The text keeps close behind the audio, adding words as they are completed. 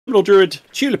Criminal Druid,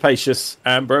 Tulipacious,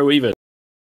 and Bro Weaver.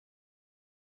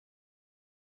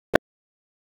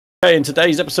 Okay, in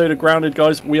today's episode of Grounded,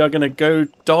 guys, we are going to go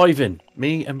diving.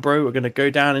 Me and Bro are going to go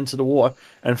down into the water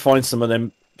and find some of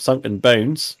them sunken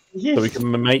bones, so we can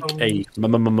make a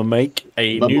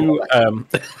new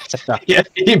yeah,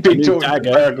 you've been new talking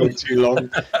dagger. for too long.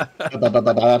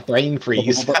 Brain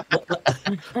freeze.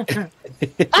 That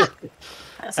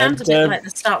sounds a bit like the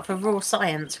start for raw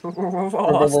science.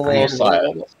 Raw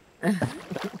science.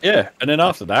 Yeah, and then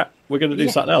after that, we're going to do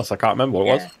something else. I can't remember what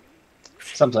it was.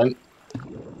 Something.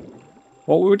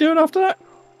 What we were doing after that?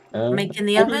 Making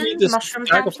the oven, mushroom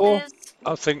pouches.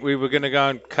 I think we were going to go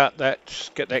and get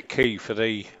that key for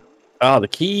the... Ah, the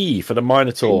key for the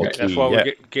Minotaur. That's why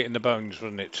we're getting the bones,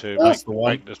 wasn't it? To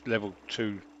make the level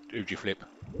 2 Uji flip.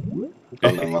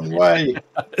 Gone the wrong way.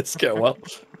 Let's get well.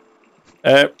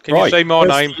 Can you say my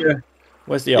name?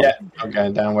 Where's the other? Yeah, I'm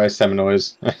going down where Seminole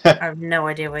is. I have no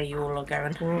idea where you all are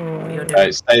going. What you're doing.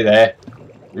 Right, stay there.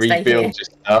 Rebuild your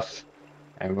stuff,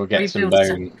 and we'll get some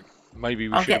bone. Maybe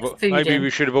we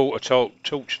should have bought a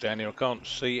torch down here. I can't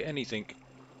see anything.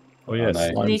 Oh yes,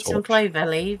 we need some clover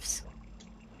leaves.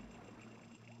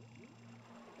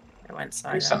 It went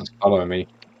silent. Sounds following me.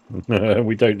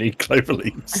 We don't need clover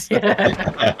leaves.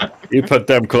 You put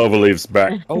them clover leaves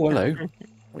back. Oh, hello.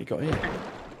 What you got here?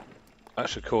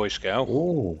 That's a koi scale.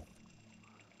 Oh,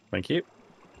 thank you.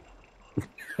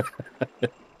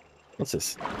 What's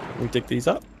this? We dig these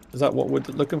up? Is that what we're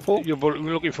looking for? You're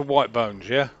looking for white bones,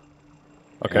 yeah?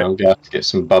 Okay. Yeah, I'm going to get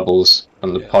some bubbles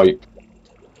on the pipe.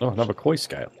 Oh, another koi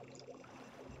scale.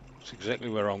 That's exactly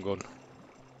where I'm going.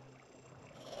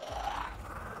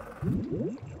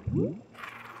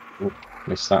 Oh,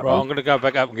 missed that right, one. I'm going to go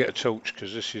back up and get a torch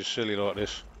because this is silly like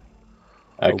this.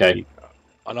 Okay.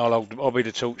 And I'll be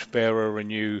the torch bearer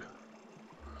and you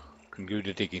can do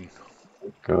the digging.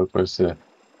 God, where's the...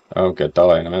 Oh, I'm going to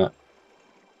die in a minute.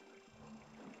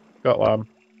 Got one.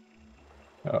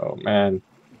 Oh, man.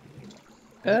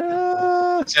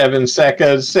 7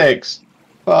 seconds. 6,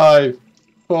 5,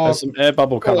 4. There's some air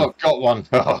bubble coming. Oh, I've got one.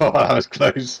 Oh, that was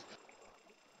close.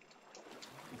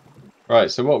 Right,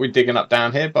 so what are we digging up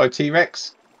down here by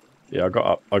T-Rex? Yeah, I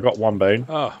got one bone.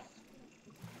 Oh.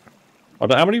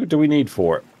 How many do we need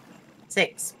for it?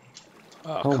 6.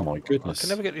 Oh my goodness. I can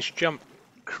never get this jump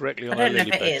correctly on I don't know if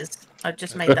it is. I've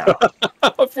just made that up. I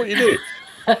thought you did.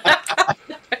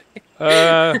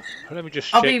 Let me just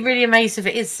check. I'll be really amazed if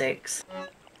it is 6.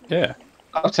 Yeah.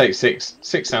 I'll take 6.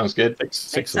 6 sounds good.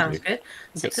 6 sounds good.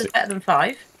 6 is better than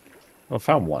 5. I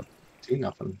found one. See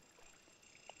nothing.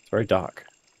 It's very dark.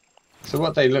 So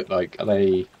what they look like? Are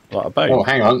they... Like a bone. Oh,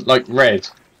 hang on. Like red.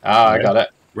 Ah, red. I got it.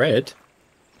 Red?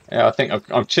 Yeah, I think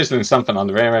I'm chiseling something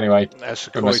under here anyway. That's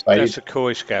a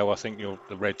koi scale, I think.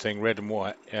 The red thing, red and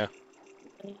white, yeah.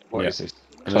 What is this?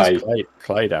 Clay.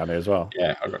 Clay down here as well.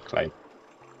 Yeah, I've got clay.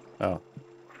 Oh.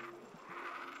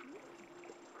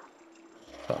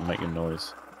 That'll make a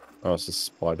noise. Oh, it's a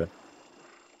spider.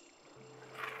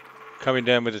 Coming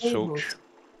down with a torch.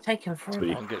 Taken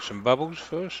forever. I'll get some bubbles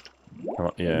first.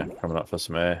 Yeah, coming up for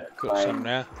some air. Got some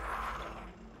now.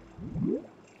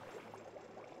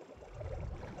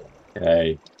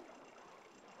 Okay.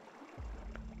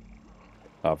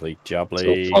 Lovely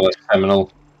jubbly. So follow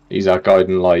Seminole. He's our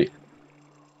guiding light.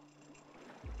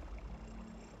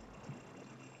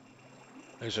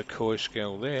 There's a koi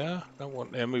scale there. Don't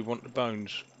want them. We want the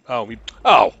bones. Oh!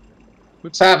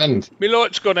 What's happened? My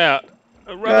light's gone out.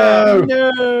 Run No!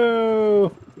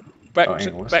 No! Back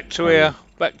to here.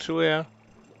 Back to here.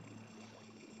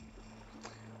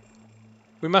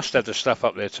 We must have the stuff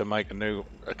up there to make a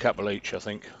couple each, I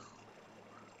think.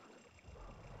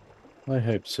 I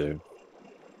hope so.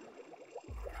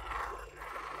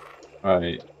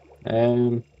 Right.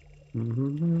 Everything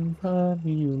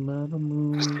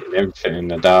Everything in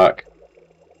the dark.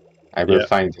 I will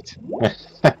find it.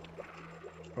 Right,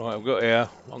 I've got here.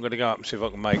 I'm going to go up and see if I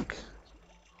can make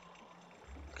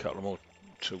a couple more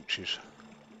torches.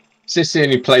 Is this the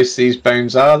only place these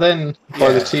bones are then?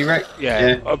 By the T-Rex?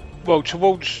 Yeah. Well,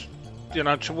 towards the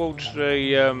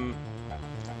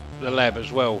lab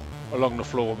as well, along the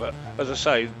floor. But as I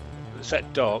say, it's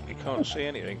that dark you can't see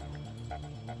anything.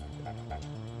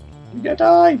 You're gonna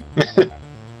die!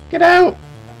 Get out!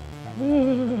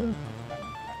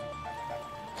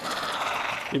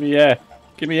 Give me air!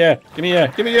 Give me air! Give me air!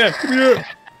 Give me air! Give me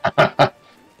air!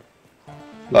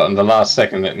 Like in the last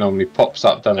second, it normally pops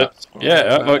up, doesn't it?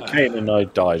 Yeah, it came and I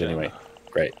died anyway.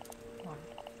 Great.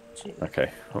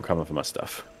 Okay, I'm coming for my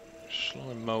stuff.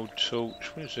 Slime mold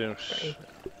torch. Where's this?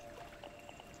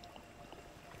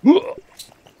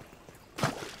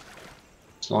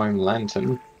 Slime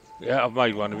lantern. Yeah, I've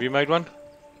made one. Have you made one?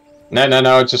 No, no,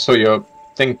 no. I just saw your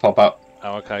thing pop up.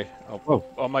 Oh, okay.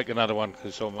 I'll make another one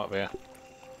because I'm up here.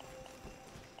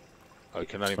 I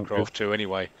can only craft 2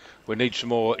 anyway. We need some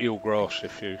more eel grass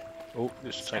if you... Oh,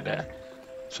 let's take that.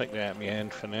 Take that out of my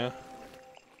hand for now.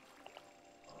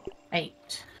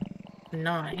 8,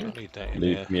 9. I'll leave that in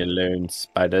Leave me alone,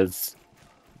 spiders.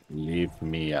 Leave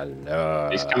me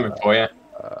alone. He's coming for you.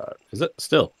 Is it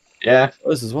still? Yeah.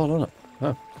 Oh, this is well, isn't it?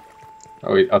 Oh.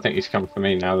 Oh, I think he's coming for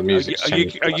me now. The music's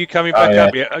changed. Are you coming back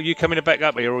up here? Are you coming back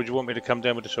up here, or do you want me to come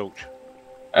down with the torch?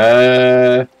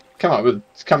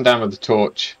 Come down with the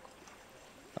torch.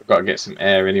 I've got to get some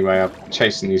air anyway. I'm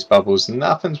chasing these bubbles and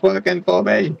nothing's working for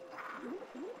me.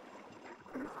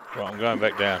 Right, I'm going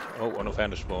back down. Oh, and I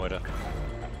found a spider.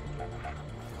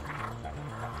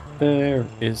 There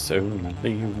is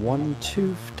only one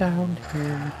tooth down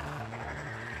here.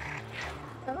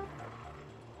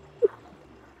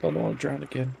 Don't want to drown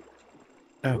again.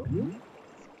 Oh.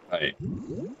 Right.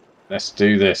 Let's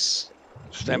do this.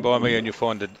 Stand by me and you'll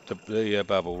find the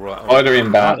bubble. Right. Spider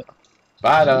inbound.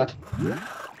 Spider.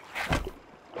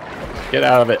 Get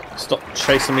out of it. Stop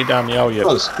chasing me down the hole, you.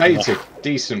 Oh, the spade's a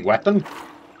decent weapon.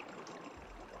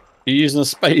 You're using a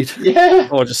spade? Yeah.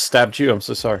 Oh, I just stabbed you. I'm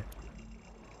so sorry.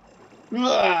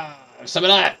 Some of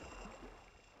that.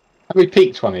 Have we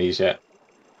peaked one of these yet?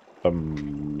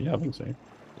 Yeah, I think so.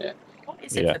 Yeah. What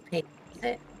is it for P? Is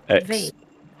it X. V?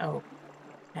 Oh,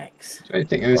 X. Is there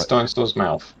anything in this dinosaur's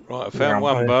mouth? Right, I found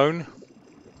one bone.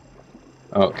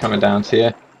 Oh, coming down to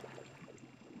you.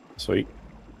 Sweet.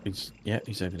 He's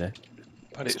over there.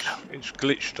 But it's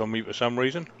glitched on me for some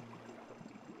reason.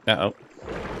 Uh-oh.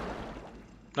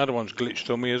 Another one's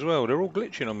glitched on me as well. They're all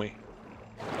glitching on me.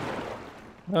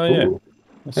 Oh yeah. Ooh.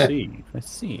 I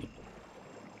see.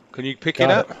 Can you pick it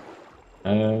up?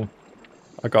 I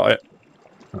got it.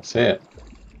 That's it.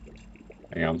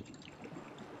 Hang on.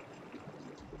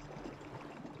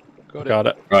 Got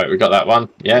it. Right, we got that one.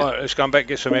 Yeah. Right, let's go back and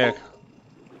get some air.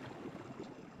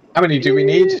 How many do we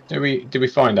need? Did we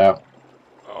find out?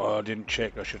 Oh, I didn't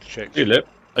check. I should have checked. Philip,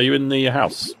 are you in the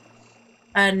house?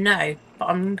 No, but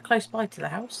I'm close by to the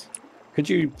house. Could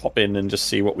you pop in and just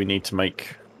see what we need to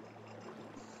make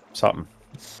something?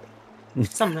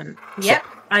 Something. Yep,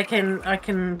 I can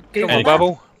Google Come on, that.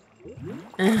 bubble.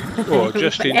 Oh,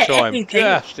 just in time. Anything.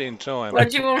 Just in time.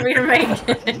 What do you want me to make?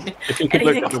 If you could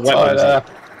look at the weapons,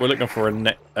 we're looking for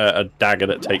a dagger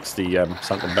that takes the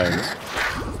sunken bones.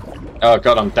 Oh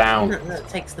god, I'm down. That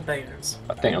takes the bones.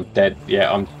 I think I'm dead.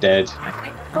 Yeah, I'm dead.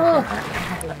 Okay. Oh,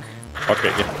 have a look. Okay,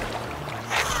 yeah.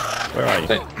 Where are you?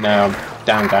 No,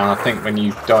 I'm down. I think when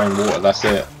you die in water, that's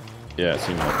it. Yeah, it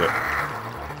seems like it.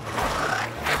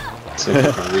 See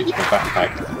if I can reach my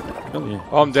backpack. Oh yeah.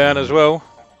 I'm down as well.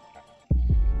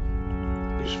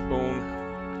 Respawn.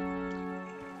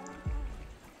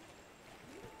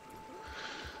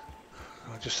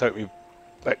 I just hope my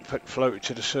backpack floated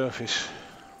to the surface.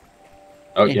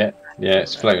 Oh yeah,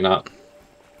 it's floating up.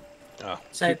 Oh.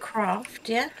 So craft,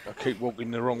 yeah? I keep walking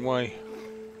the wrong way.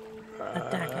 A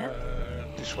dagger.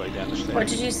 This way down the stairs. What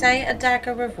did you say? A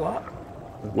dagger of what?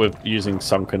 We're using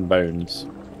sunken bones.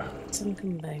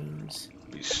 Sunken bones.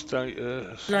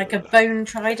 Status. Like a bone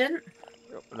trident?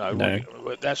 No.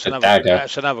 That's A another. dagger.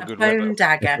 That's another good Bone weapon.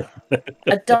 dagger.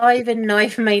 A diving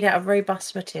knife made out of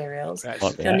robust materials.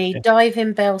 That's, You'll need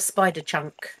diving bell spider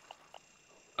chunk.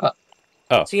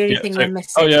 Oh, It's the only thing we're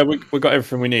missing. Oh yeah, we got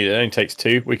everything we need. It only takes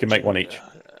 2. We can make 1 each.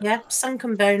 Yeah,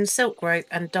 sunken bones, silk rope,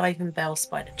 and diving bell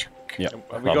spider chunk. Yeah.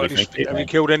 have you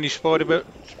killed any spider?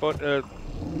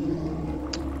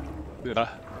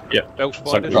 Yeah. Bell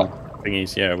spiders.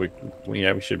 Thingies. Yeah, we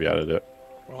should be able to do it.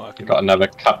 Right, Got another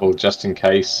couple just in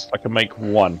case. I can make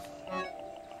 1.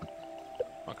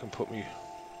 I can put me.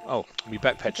 Oh, my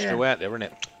backpack's still out there, isn't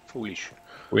it? Foolish.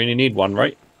 We only need 1,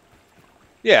 right?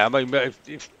 Yeah, I mean, but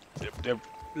if they're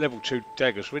level 2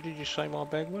 daggers, where did you say my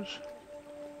bag was?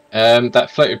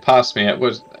 That floated past me. It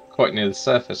was quite near the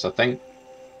surface, I think.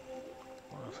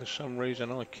 Well, for some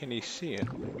reason, I can't see it.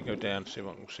 Let me go down and see if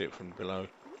I can see it from below.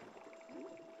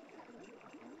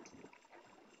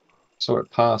 Saw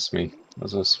it past me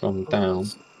as I swam down.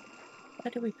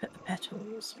 Where do we put the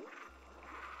petals?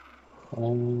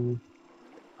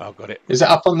 I've got it. Is it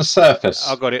up on the surface?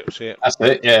 I got it. See it. That's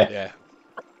it. Yeah. Yeah.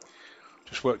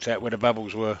 Just worked out where the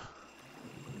bubbles were.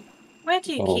 Where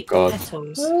do you keep God. the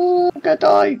petals? Oh, I'm gonna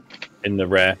die. In the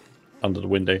rare, under the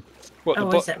window. What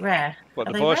Oh, is it rare? What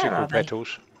Are the they rare, bicycle are they?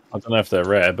 petals? I don't know if they're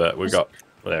rare, but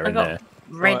they're in there.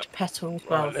 Red Right. petals.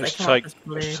 Well, Right, they let's come up as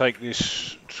blue. take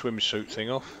this swimsuit thing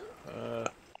off.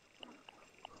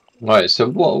 Right. So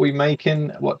what are we making?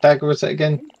 What dagger is it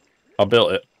again? I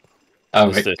built it. Oh,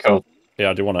 What's right, this? cool.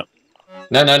 Yeah, I do want it.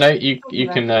 No. You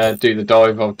can do the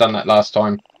dive. I've done that last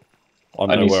time.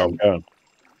 I know where I'm going.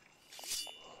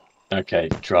 Okay,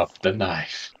 drop the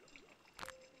knife.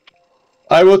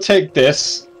 I will take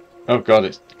this. Oh god,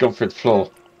 it's gone through the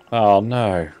floor. Oh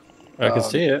no, I can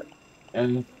see it.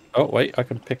 And oh wait, I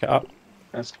can pick it up.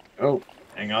 that's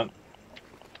hang on.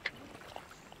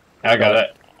 I got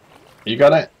it. You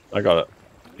got it? I got it.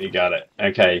 You got it.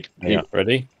 Okay. Yeah,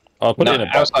 ready? I'll put it in a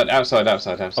box. outside. I'm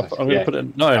going to put it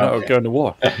in... No, I'll go in the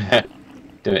water.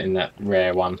 Do it in that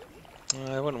rare one.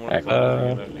 I wouldn't want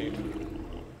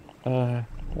to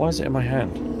why is it in my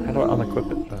hand? How do I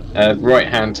unequip it? Right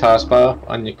hand taskbar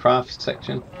on your craft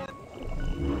section.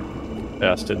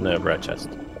 Yeah, it's in the rare chest.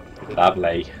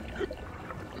 Lovely.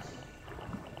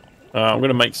 I'm going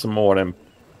to make some more of them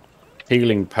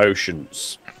healing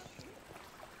potions.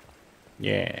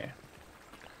 Yeah.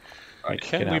 Right,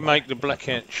 can we make the black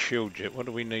ant shield yet? What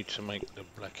do we need to make the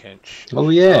black ant shield? Oh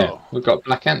yeah, we've got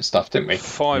black ant stuff, didn't we?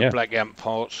 5 black ant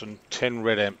parts and 10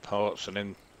 red ant parts, and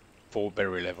then 4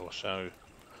 berry level. So,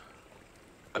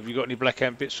 have you got any black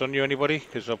ant bits on you, anybody?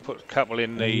 Because I'll put a couple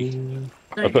in the.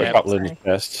 I put a couple in the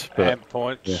chest. But ant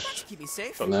points. Yeah. Keep me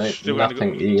safe. No, Still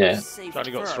nothing. Yeah.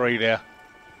 Only got 3 there.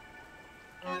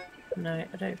 No, I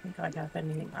don't think I'd have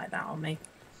anything like that on me.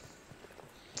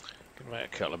 Can make a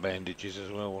couple of bandages as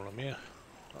well while I'm here.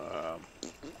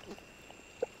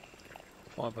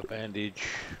 Fibre bandage,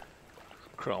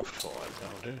 craft 5,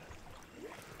 that'll do.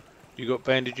 You got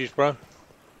bandages, bro?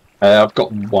 I've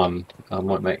got one. I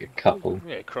might make a couple.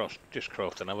 Yeah, just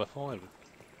craft another 5.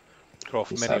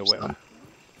 Craft many or whatever.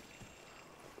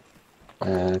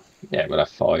 Yeah, we'll have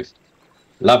 5.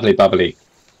 Lovely bubbly.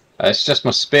 It's just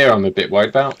my spear I'm a bit worried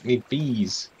about. Need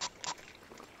bees.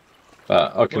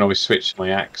 But I can always switch to my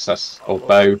axe, or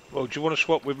bow. Well, do you want to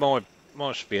swap with my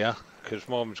spear? Because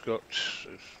mine's got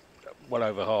well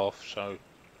over half. So,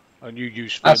 and you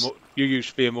use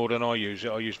spear more than I use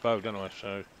it. I use bow, don't I?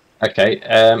 So. Okay.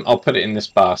 I'll put it in this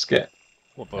basket.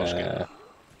 What basket?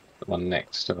 The one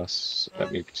next to us.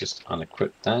 Let me just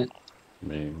unequip that.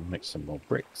 Make some more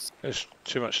bricks. There's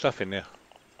too much stuff in there.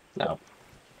 No.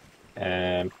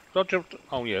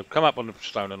 Oh yeah, come up on the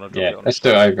stone and I'll drop it on let's the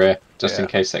stone. do it over here, just in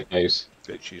case that goes.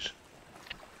 Glitches.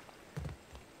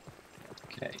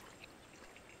 Okay.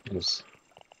 Here's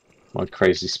my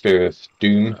crazy spear of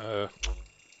doom.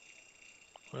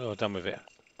 Well, done with it.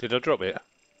 Did I drop it?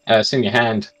 It's in your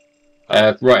hand.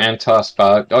 Right hand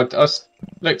taskbar. I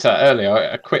looked at it earlier.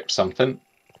 I equipped something.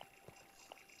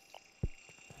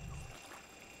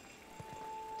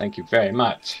 Thank you very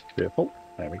much. Beautiful.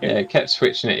 There we go. Yeah, it kept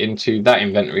switching it into that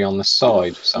inventory on the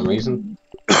side for some reason.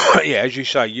 Yeah, as you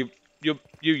say, you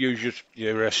use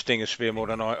your stinger spear more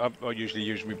than I usually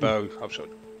use my bow. I've sort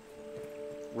of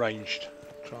ranged,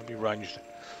 try and be ranged.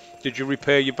 Did you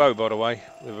repair your bow, by the way,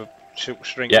 with a silk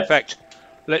string? Yeah. In fact,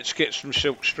 let's get some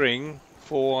silk string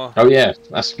for. Oh yeah,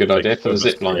 that's a good idea for the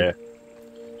zip line. Yeah.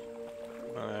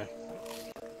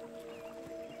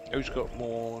 Who's got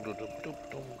more?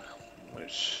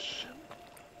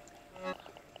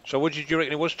 So what did you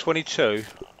reckon it was? 22?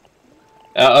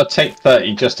 I'll take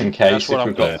 30 just in case if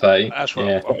we've got 30. That's what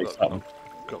I've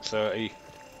got 30.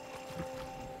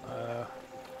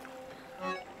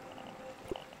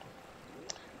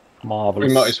 Marvellous.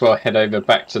 We might as well head over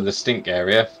back to the stink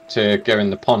area to go in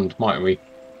the pond, mightn't we?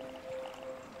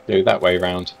 Do that way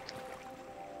round.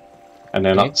 And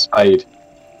then up Spade.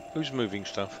 Who's moving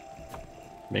stuff?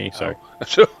 Me, sorry.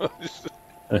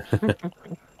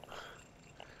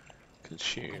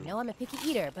 Consume. I know I'm a picky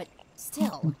eater, but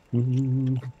still.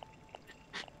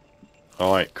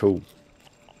 Alright, cool.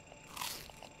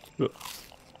 Look,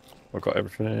 I've got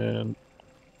everything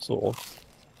sort of.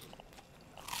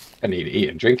 I need to eat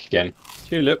and drink again.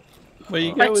 Tulip, where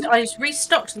you going? I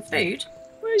restocked the food.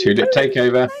 Tulip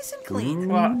takeover. Nice and clean.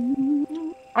 What?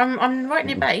 I'm right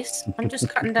near base. I'm just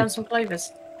cutting down some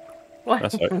clovers. What?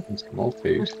 That's right. Some more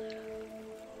food.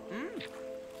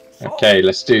 Okay,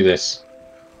 let's do this.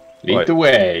 Lead the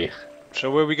way.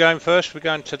 So where are we going first? We're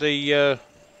going to the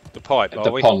pipe,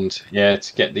 are we? The pond, yeah,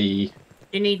 to get the...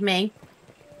 You need me?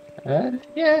 Yeah.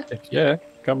 Yeah,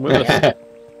 come with us.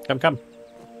 Come.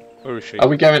 Where is she? Are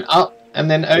we going up and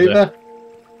then over?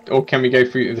 Or can we go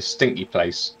through the stinky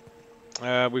place?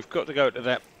 We've got to go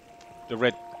to the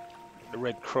red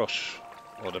cross,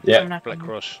 or the black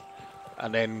cross,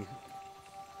 and then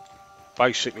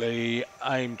basically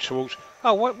aim towards.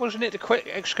 Oh, what wasn't it? The quick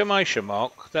exclamation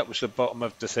mark. That was the bottom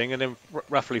of the thing, and then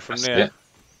roughly from there. It.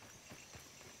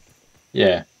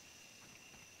 Yeah.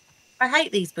 I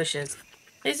hate these bushes.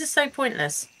 These are so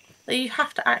pointless. You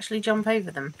have to actually jump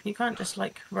over them. You can't just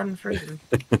like run through them.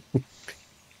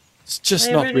 It's just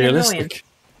They're not really realistic.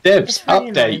 Debs, It's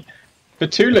really update. For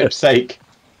Tulip's sake.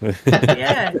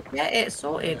 Yeah, get it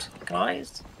sorted,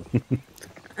 guys.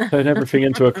 Turn everything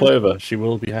into a clover. She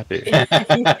will be happy.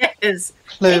 Yes,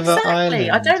 Clover exactly.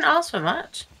 Island. I don't ask for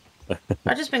much.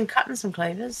 I've just been cutting some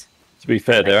clovers. To be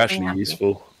fair, they're Makes me actually happy.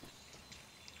 useful.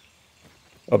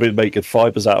 I've been making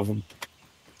fibres out of them.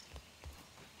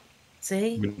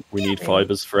 See, We need See?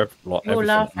 fibres for you'll everything.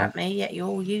 laugh at me, yet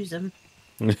you'll use them.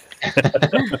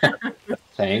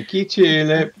 Thank you,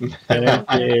 Tulip.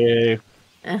 Thank you.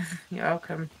 You're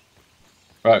welcome.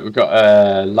 Right, we've got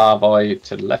a larvae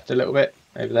to the left a little bit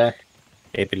over there.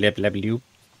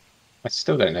 I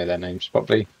still don't know their names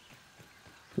properly.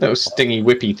 Little stingy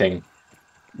whippy thing.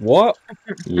 What?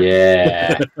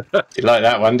 Yeah. You like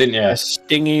that one, didn't you? A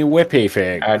stingy whippy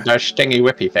thing. The stingy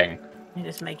whippy thing. You're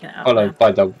just making it up. Followed Now.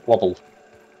 by the wobble.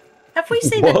 Have we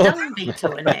seen a dung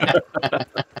beetle in here?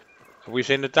 Have we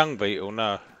seen the dung beetle?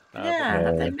 No. No. Yeah,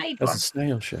 have they made That's one? a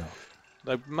snail shell.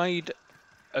 They've made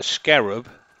a scarab,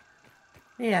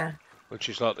 Yeah. which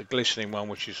is like the glistening one,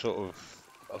 which is sort of,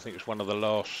 I think it's one of the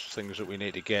last things that we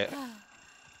need to get.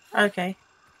 Okay.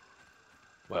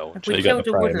 Well, Have So we you got killed the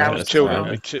a praying woodlouse? mantis, as until,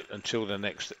 well? until the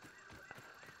next.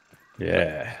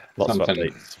 Yeah, lots Something.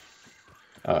 of updates.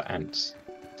 Oh, ants.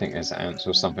 I think there's ants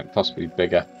or something possibly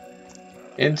bigger.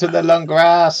 Into the long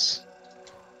grass.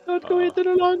 Don't go into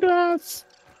the long grass.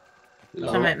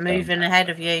 Something moving ahead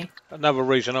of you. Another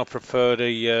reason I prefer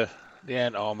the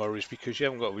ant armor is because you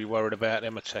haven't got to be worried about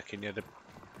them attacking you.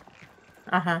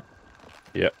 Uh-huh.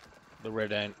 The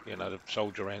red ant, you know, the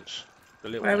soldier ants. The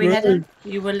little Where are we heading?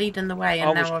 You were leading the way,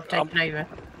 and I was- now I've taken over.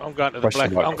 I'm going to the Question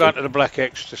black. mark, I'm going to the black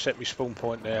X to set my spawn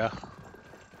point there.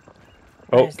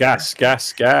 Oh, Where's gas,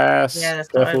 gas, gas. Yeah,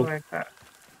 that's what I Careful. worried about.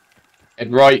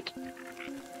 Head right.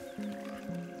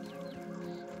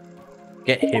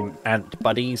 Get him, ant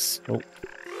buddies. Oh,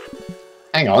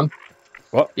 Hang on.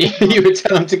 What? You would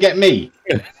tell them to get me.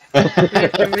 You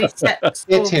can reset Get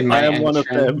spawn him, I my am one of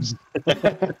them. entrance.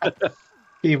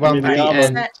 He won't Give me be the armor.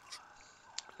 in. Reset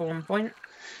spawn point.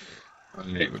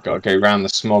 Right, we've got to go round the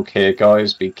smog here,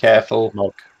 guys. Be careful.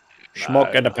 Schmock.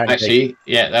 Schmock and a pancake. Actually,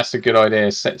 yeah, that's a good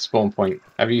idea. Set spawn point.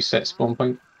 Have you set spawn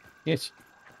point? Yes.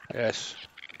 Yes.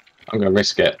 I'm going to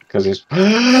risk it because it's.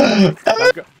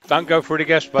 Don't go for the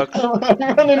guest bugs. I'm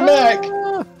running back.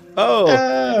 Oh,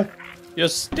 Ah. you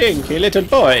stinky little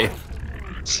boy.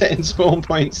 Setting spawn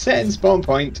point. Setting spawn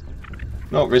point.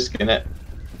 Not risking it.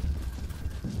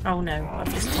 Oh no,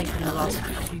 I've just taken the last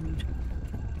food.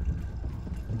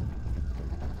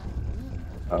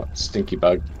 Oh, stinky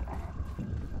bug.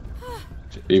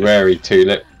 Be wary,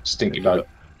 Tulip. Stinky bug.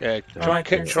 Yeah, Oh, try I and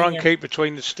can keep, try see and 'em. keep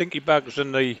between the stinky bugs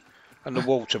and the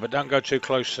water, but don't go too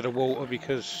close to the water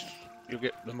because you'll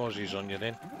get the mozzies on you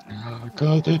then. Oh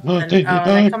god, there's no And, stinky oh,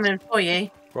 they're bug. coming for you.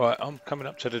 Right, I'm coming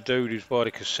up to the dude who's by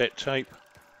the cassette tape.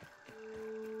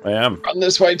 I am. Run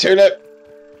this way, Tulip.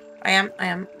 I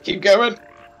am. Keep going.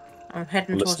 I'm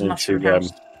heading towards Listening Mushroom to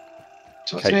House.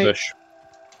 Towards Kate me. Bush.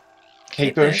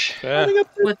 Kate Bush. Yeah,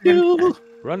 Woodland.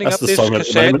 running That's up the this song at the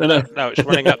cassette. moment, isn't it? No, it's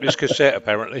running up this cassette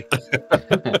apparently.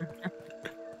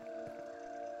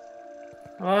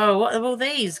 Whoa, what are all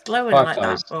these glowing Fireflies.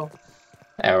 like that for?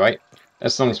 Alright.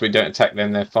 As long as we don't attack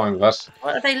them, they're fine with us.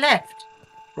 What have they left?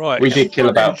 Right, We did kill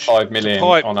about 5 million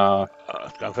pipe. on our.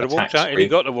 Going for the attack water, and spree. he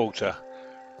got the water.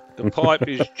 The pipe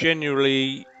is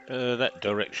genuinely that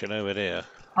direction over there.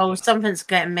 Oh, something's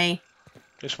getting me.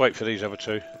 Let's wait for these other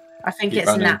two. I think Keep it's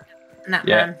running. Nap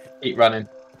Yeah. Man. Keep running.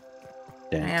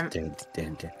 am.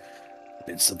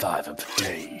 Been surviving for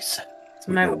days. It's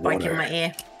a motorbike water. in my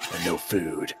ear. And no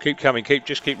food. Keep coming,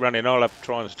 just keep running. I'll have to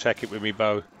try and attack it with my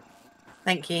bow.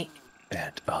 Thank you.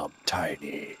 And I'm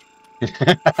tiny.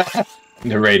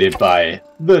 Narrated by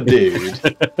the dude.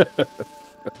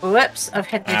 Whoops, I've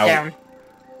headed Ow. down.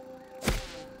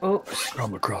 Oops.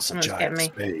 Come across a Someone's giant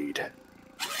getting spade.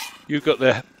 You've got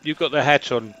the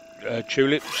hat on,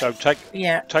 Tulip. So take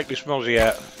Yeah. this mozzie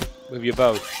out with your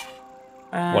bow.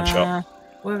 One shot.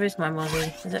 Where is my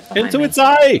mozzie? Is it behind Into me? its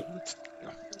eye!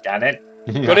 Got it.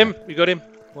 Got him? You got him?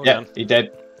 Well Yeah, done. he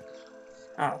did.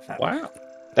 Oh, fuck. Wow.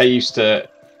 They used to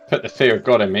put the fear of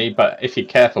God in me, but if you're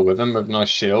careful with them with a nice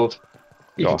shield,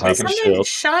 you God, can take that's them. a Something shield.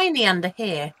 shiny under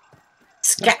here.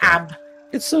 Scab.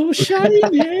 It's so shiny.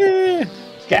 We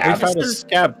Scab. found a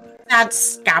scab. Sad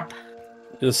scab.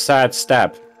 A sad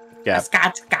stab. A Scab.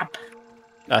 sad scab.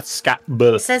 That's scab.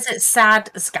 It says it's sad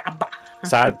scab.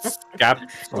 Sad scab.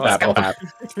 Right. Scab.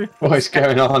 What's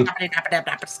going on?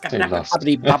 Scab. Too lost.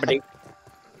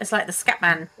 It's like the scat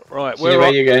man. Right, See where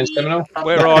where you going, Seminole?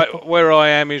 where I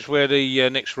am is where the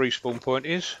next respawn point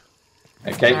is.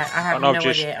 Okay. Right, I have And no I've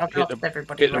just idea. I've hit lost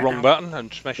everybody Hit the right wrong now. button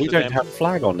and smashed We the don't damn. have a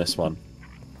flag on this one.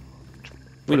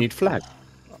 We need flag.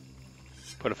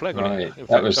 Put a flag on Right, it. In that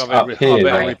fact, was I up better, here, I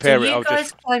better though. repair So it. you I'll guys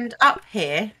just. climbed up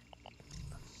here,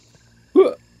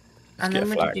 Let's and get then a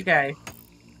where flag. did you go?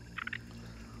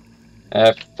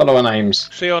 Follow our names.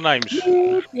 See our names.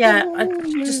 Yeah, I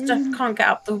just can't get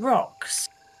up the rocks.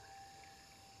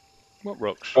 What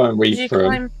rocks? Try and Did weed you through 'em.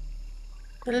 climb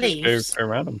the Go leaves?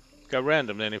 around them. Go round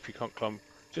them then if you can't climb.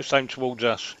 Just aim towards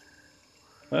us.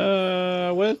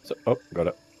 Where's... Oh, got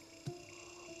it.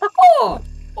 Oh,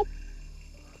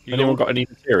 Anyone got any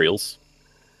materials?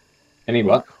 Any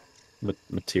what?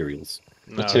 Materials.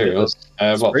 No. Materials?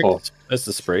 What for? Sprigs. There's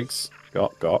the sprigs.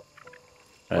 Got. Well,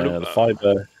 The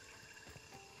fibre.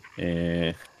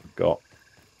 Got.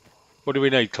 What do we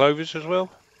need? Clovers as well?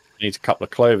 Needs a couple of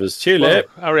clovers. Tulip,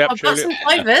 Well, hurry up, I've got Tulip. some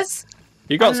clovers.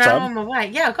 you got I'm now some? on my way.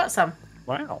 Yeah, I've got some.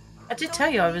 Wow. I did tell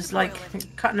you I was like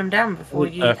cutting them down before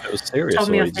you If it was serious told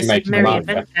me or of you this making merry them up,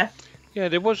 adventure. Yeah,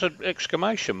 there was an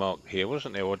exclamation mark here,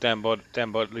 wasn't there? Or down by at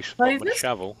least the bottom of the Clovers?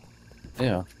 shovel.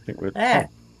 Yeah, I think we've There.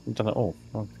 done it all.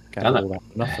 Oh, Done it. all that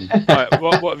for nothing. Right,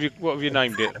 what have you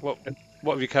named it? What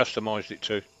have you customised it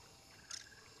to?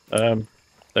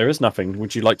 There is nothing.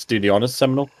 Would you like to do the honours,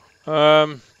 Seminole?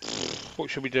 What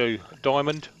should we do?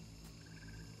 Diamond?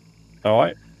 All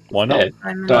right. Why not?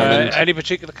 Yeah, diamond. Any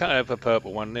particular colour? Have a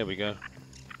purple one. There we go.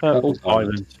 Purple Purple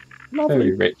diamond. diamond.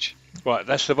 Very rich. Right,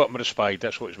 that's the bottom of the spade.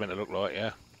 That's what it's meant to look like.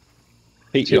 Yeah.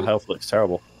 Pete, your health looks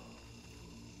terrible.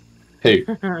 Who?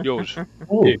 Yours.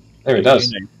 Oh, there it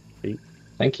does. You know,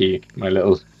 Thank you, my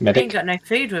little We ain't medic. got no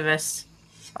food with us.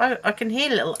 I can hear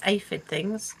little aphid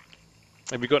things.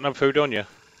 Have you got no food on you?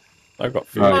 I've got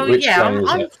food. Right, Oh, which yeah, way is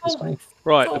I'm it? This full. way?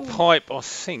 Right, Oh, the pipe I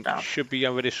think stuff. should be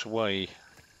over this way.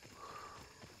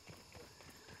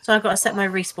 So I've got to set my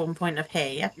respawn point of here,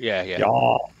 yeah? Yeah.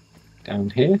 Yeah. Down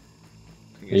here?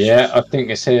 I think it's- Yeah, I think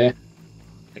it's here.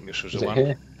 I think this was Is the it one.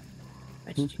 here?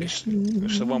 Where did you go?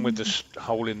 It's the one with the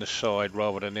hole in the side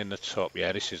rather than in the top.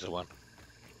 Yeah, this is the one.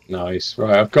 Nice.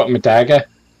 Right, I've got my dagger.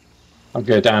 I'll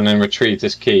go down and retrieve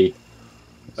this key.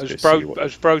 Let's Has go see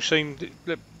what- Bro seen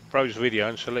Bro's video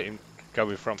and so let him go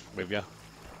in front with you?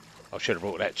 I should have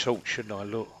brought that torch, shouldn't I?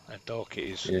 Look how dark it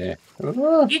is. Yeah.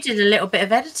 Ah, You did a little bit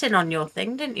of editing on your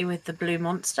thing, didn't you, with the blue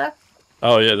monster?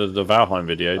 Oh, yeah, the Valheim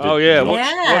video. Oh yeah,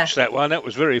 Yeah. watch that one. That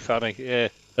was very funny. Yeah.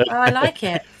 Oh, I like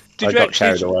it. Did I you got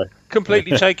carried actually away.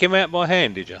 completely take him out by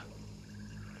hand? Did you?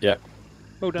 Yeah.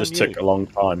 Well done, Just you. took a long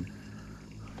time.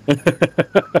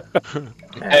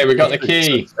 Hey, we got the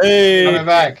key. Hey! Coming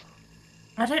back.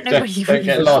 I don't know Don't- where you don't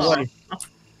get even lost. are.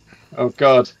 Oh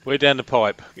God. We're down the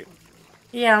pipe.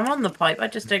 Yeah, I'm on the pipe. I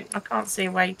can't see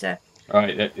a way to.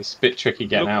 Right, it's a bit tricky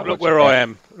getting out. Look watch where it. I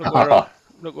am.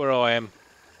 Look where I am.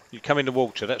 You come in the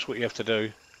water. That's what you have to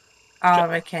do. Oh,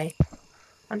 okay.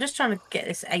 I'm just trying to get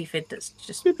this aphid that's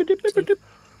just. We've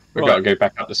Right. got to go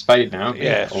back up the spade now.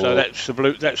 Yeah. Or So that's the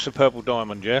blue. That's the purple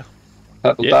diamond. Yeah.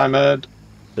 purple Yeah. diamond.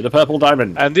 To the purple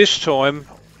diamond. And this time,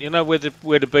 you know where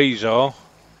the bees are.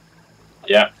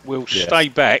 Yeah. We'll Yes. stay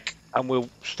back and we'll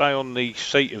stay on the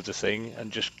seat of the thing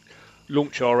and just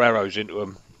launch our arrows into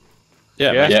them.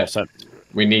 Yeah, Yeah. makes Yeah. more sense.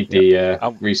 We need the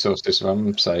Um, resources from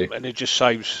them, so And it just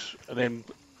saves, and then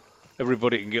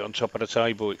everybody can get on top of the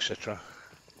table, etc.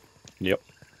 Yep.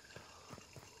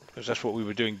 Because that's what we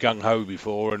were doing gung ho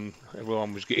before, and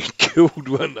everyone was getting killed,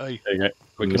 weren't they? There you go.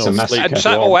 We Mm, can it's a all massive sleep And as so,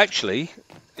 well. oh, actually,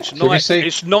 it's Should we night. see-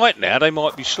 It's night now. They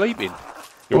might be sleeping.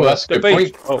 oh, that's a The good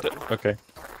bees. point. Oh, okay.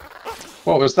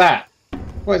 What was that?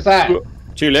 What is that?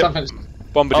 Tulip, Something's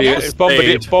Bombardier, Up the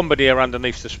bombardier, spade. bombardier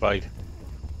underneath the spade.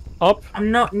 up.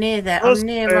 I'm not near there. I'm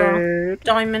near our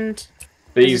diamond.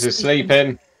 bees are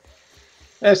sleeping.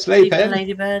 They're Sleeping sleeping.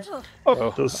 ladybird.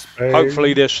 Oh, The spade.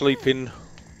 hopefully they're sleeping.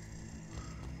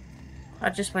 I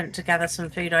just went to gather some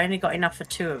food. I only got enough for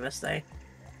 2 of us, though.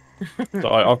 So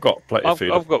I've got plenty of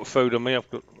food. I've got food on me. I've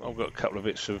got a couple of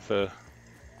bits of.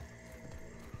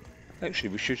 Actually,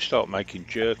 we should start making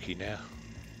jerky now.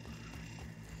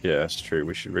 Yeah, that's true.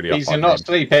 We should really Bees up are our not game.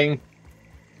 sleeping.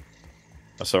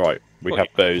 That's all right. We What, have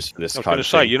bows for this I was kind going of to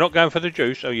say, thing. you're not going for the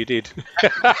juice. Oh, you did.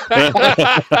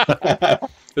 uh,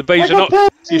 The bees are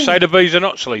not. You say the bees are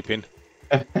not sleeping.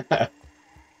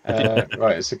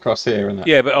 right, it's across here, isn't it?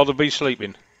 Yeah, but are the bees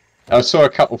sleeping? I saw a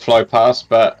couple fly past,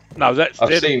 but No,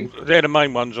 I've seen. they're the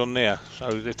main ones on there. So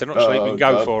if they're not Oh, sleeping,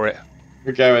 go God. for it.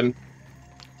 We're going.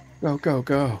 Go, go,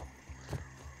 go.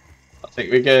 I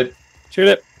think we're good.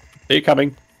 Tulip, are you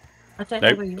coming? I don't No,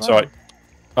 know where you it's are. all right.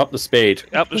 Up the spade.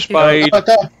 Up the spade. Oh,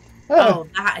 Oh, oh,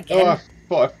 that oh, again. I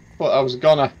thought I was a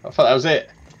goner. I thought that was it.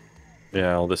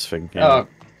 Yeah, all this thing. Yeah. Oh,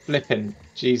 flipping.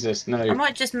 Jesus, I no.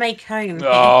 might just make home. here.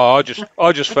 Oh,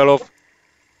 I just fell off.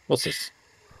 What's this?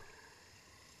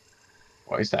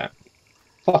 What is that?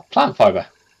 plant fibre.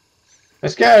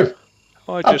 Let's go.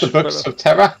 Up the books of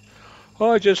terror.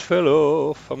 I just fell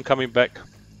off. I'm coming back.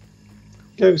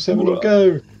 Go, Seminole,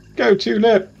 go. Go,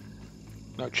 Tulip.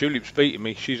 No, Tulip's beating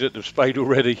me. She's at the spade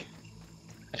already.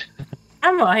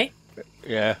 Am I?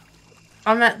 Yeah.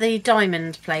 I'm at the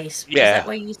diamond place. Yeah. Is that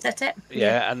where you set it?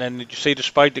 Yeah, and then did you see the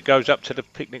spade that goes up to the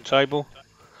picnic table?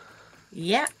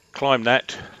 Yeah. Climb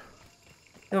that.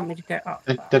 You want me to go up?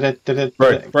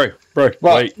 Bro,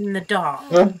 wait. In the dark.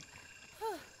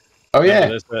 Oh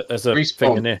yeah. There's a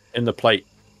thing in the plate.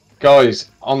 Guys,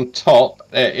 on top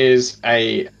there is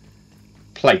a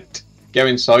plate. Go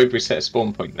inside, we set a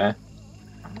spawn point there.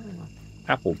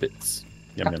 Apple bits.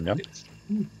 Yum yum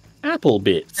yum. Apple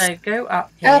bits. So go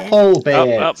up here. Apple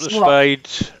bits. Up the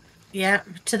spades. Yeah,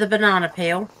 to the banana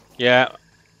peel. Yeah.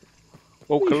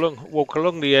 Walk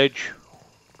along the edge.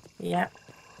 Yeah.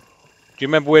 Do you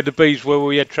remember where the bees were?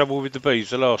 We had trouble with the bees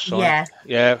the last time.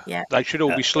 Yeah. Yeah. They should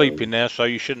all be sleeping now, so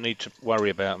you shouldn't need to worry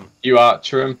about them. You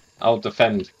archer them. I'll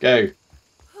defend. Go.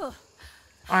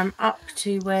 I'm up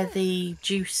to where the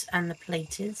juice and the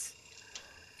plate is.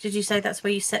 Did you say that's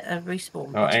where you set a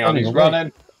respawn? Oh, hang on, he's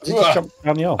running. Just jump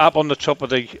down the hill. Up on the top of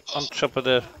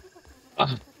the.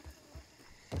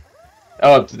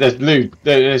 Oh, there's loot.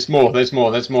 There's more.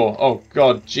 Oh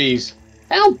God, jeez.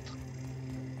 Help!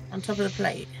 On top of the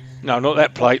plate. No, not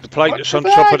that plate. The plate that's on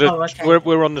top of the. Oh, okay.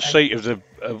 We're on the seat of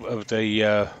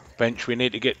the bench. We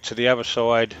need to get to the other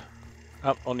side.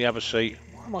 Up on the other seat.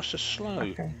 Why am I so slow?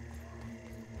 Okay.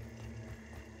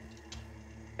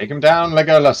 Take him down,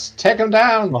 Legolas. Take him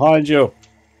down. Behind you.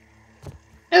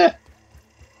 Yeah.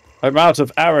 I'm out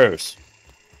of arrows.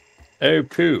 Oh,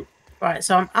 poo. Right,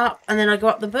 so I'm up, and then I go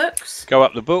up the books. Go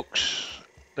up the books,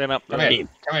 then up the.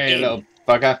 Come here, you little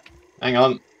bugger. Hang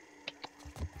on.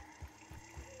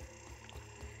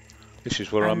 This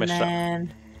is where I messed up.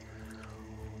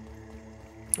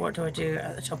 What do I do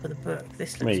at the top of the book?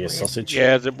 This looks Me, your weird. sausage.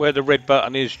 Yeah, where the red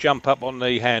button is, jump up on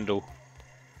the handle.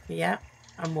 Yeah,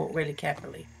 and walk really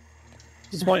carefully.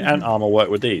 Does my ant armor work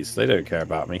with these? They don't care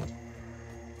about me.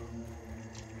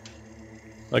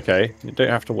 Okay, you don't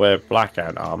have to wear black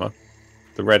ant armor.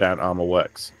 The red ant armor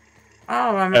works.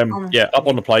 Oh, yeah, up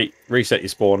on the plate, reset your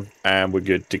spawn, and we're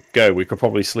good to go. We could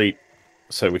probably sleep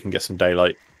so we can get some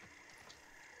daylight.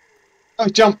 I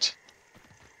jumped.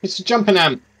 It's a jumping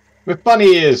ant with bunny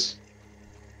ears.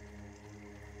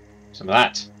 Some of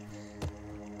that.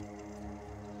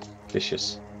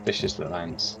 Vicious little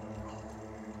ants.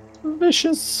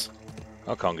 Vicious.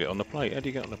 I can't get on the plate. How do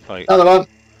you get on the plate? Another one.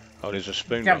 Oh, there's a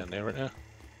spoon Jump. down there, right now.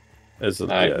 There's a,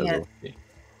 No, yeah.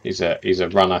 He's a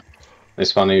runner.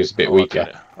 This one who's a bit Oh,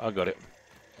 weaker. I got it.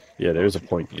 Yeah, there is a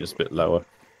point just a bit lower.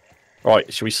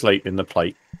 Right, should we sleep in the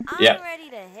plate? Yeah. I'm ready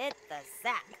to hit the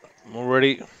sack. I'm all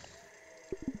ready.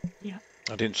 Yeah.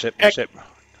 I didn't set me a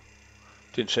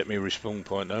respawn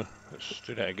point though. Let's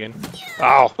do that again.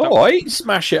 Oh! Alright,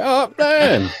 smash it up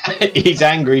then. He's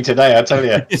angry today, I tell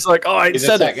you. It's like, I He's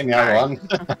said attacking it. the other one.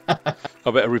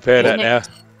 I better repair that now.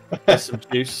 There's some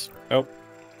juice. Oh,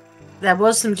 There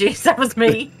was some juice. That was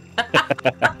me.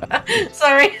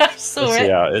 Sorry, I saw let's it. see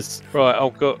how it is. Right,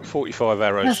 I've got 45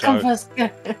 arrows. Let's come So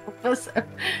first.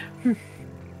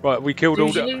 right, we killed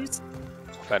all Did you the. lose?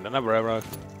 Found another arrow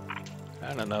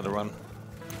and another one.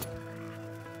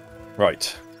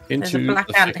 Right, There's a into black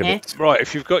the ant thick of here. it. Right,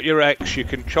 if you've got your axe, you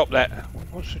can chop that.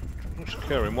 What's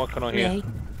occurring? Why can't I hear? Me.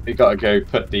 We got to go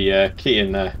put the key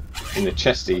in the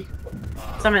chesty.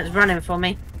 Something's running for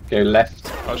me. Go left,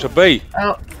 Oh, it's a bee.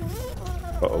 Oh,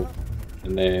 Uh-oh.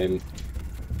 and then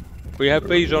We have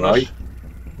bees on right.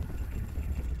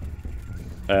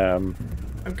 us. I'm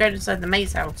going inside the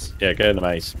maze house. Yeah, go in the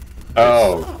maze.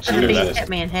 Oh, And the bees Jesus. get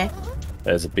me in here.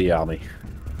 There's a bee army.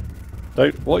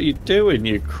 Don't. What are you doing?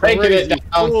 You Taking it crazy down.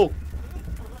 fool?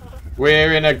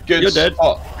 We're in a good You're dead.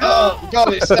 spot. Oh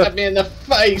God! It stabbed me in the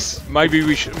face. Maybe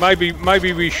we should.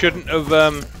 Maybe we shouldn't have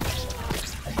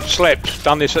slept.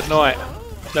 Done this at night.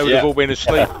 They would have Yeah. all been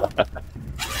asleep.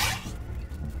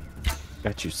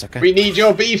 Got you, sucker. We need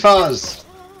your bee fuzz.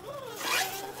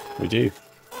 We do.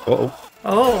 Uh-oh.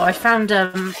 Oh, I found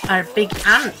a big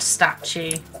ant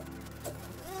statue.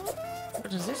 What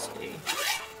does this do?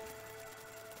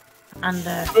 And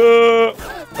Oh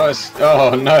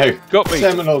no! Got me.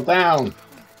 Seminole down.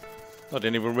 I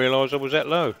didn't even realise I was that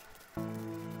low.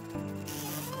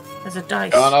 there's a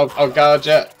dice. Go on, I'll guard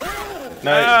you.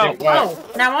 No, it didn't work.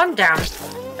 Oh, now I'm down.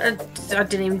 I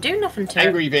didn't even do nothing to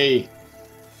Angry bee.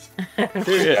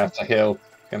 Gonna have to heal.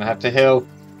 Gonna have to heal.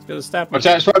 It's gonna stab me. Watch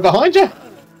out! It's right behind you.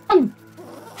 Come.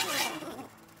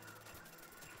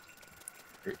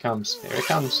 Here it comes. Here it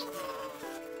comes.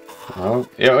 Oh,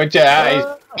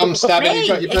 yeah, I'm stabbing. Me? You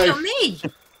got your It's bow. on me.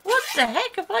 What the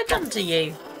heck have I done to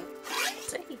you?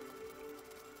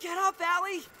 Get up,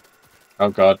 Allie. Oh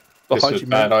god, this Behind was a you,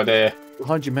 bad man. idea.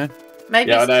 Behind you, man.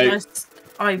 Maybe Yeah, I know. it's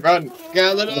I Run, get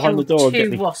out the door. Behind the killed door, get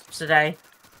 2 me. wasps today.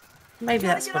 Maybe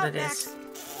Gotta that's get what up, it Max.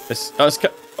 is.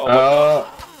 Oh,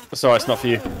 Sorry, it's not for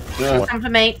you. no. Come for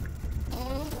me.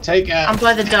 Take I'm out.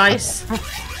 by the dice.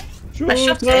 I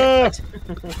shot Shooter! it.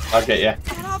 I'll get you.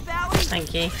 Get up, Allie.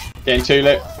 Thank you. Getting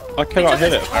Tulip. I cannot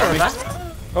hit it. 4 of apparently.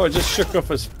 us. Oh, it just shook off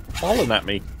as falling at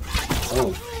me.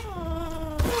 Oh.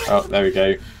 Oh, there we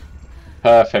go.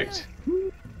 Perfect.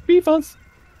 Beavers.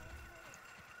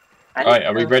 Right,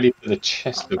 are we ready for the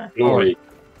chest of glory?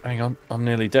 Hang on, I'm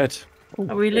nearly dead.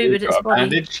 Are we looted its Got a body?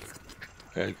 bandage.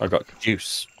 I got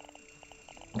juice.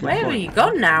 Where have you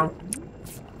gone now?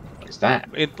 What is that?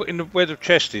 In the where the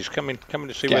chest is. Come in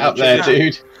to see Get where up the there, chest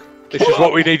is. dude. This is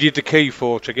what we needed the key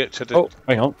for to get to the. Oh,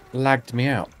 hang on. Lagged me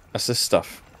out. That's this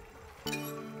stuff.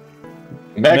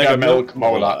 Mega Milk Milk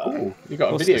Molar. Molar. Ooh, you got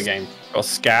a What's video this? game. Got a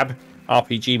scab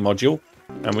RPG module.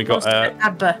 And we got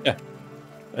Abba.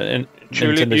 an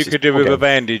Tulip, Nintendo you could do with a 64 game.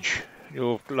 bandage.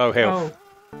 You're low health.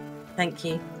 Oh, thank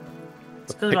you.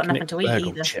 It's because I've got nothing to eat Picnic either.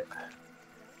 Burgle chip.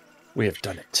 We have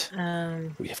done it.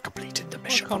 Um, We have completed the Why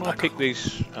mission. can't I pick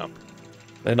these up?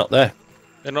 They're not there.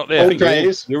 They're not there.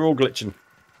 Okay. You're all glitching.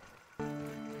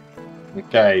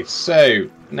 Okay, so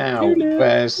now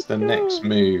where's the next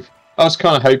move? I was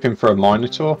kind of hoping for a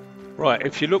Minotaur. Right,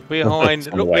 if you look behind, It's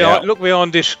on the way out. look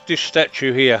behind this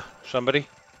statue here. Somebody.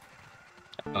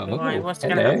 Oh, right, what's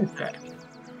going to hello. happen to it?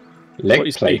 Leg What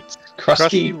is plate.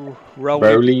 Crusty, roly.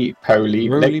 roly-poly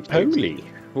Roly leg plate. poly.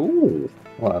 Ooh,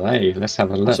 What are they? Let's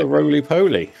have a look. that's a roly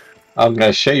poly. I'm going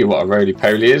to show you what a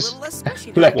roly-poly A is. little less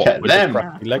squishy, Look though. at With the them.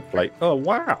 crappy leg plate. Oh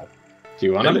wow, Do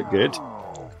you want they them? look good.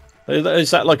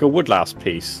 Is that like a woodlouse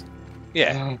piece?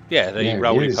 Yeah, the Yeah, it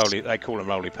roly is. poly. They call them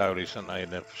roly polies, don't they, in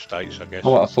the states? I guess. I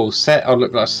want a full set. I'll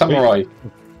look like a samurai.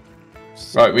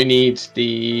 Right, we need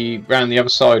round the other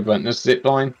side, won't there? Zip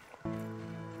line.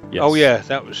 Yes. Oh yeah,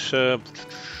 that was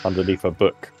Underneath a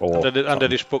book or under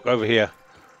this book over here.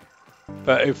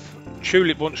 But if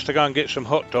Tulip wants to go and get some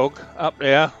hot dog up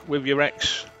there with your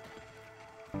ex,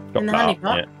 got In the that honey up,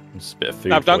 pot? yeah. Just a bit of food.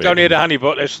 no, don't for go you. near the honey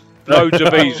pot. There's loads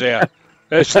of bees there.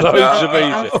 There's loads of bees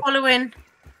I'm there. following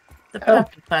the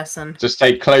purple person. Just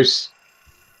stay close.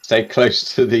 Stay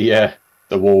close to the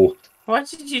wall. Why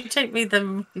did you take me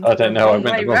the? I don't know. I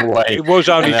went the wrong way. It was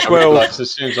only And then I 12. realised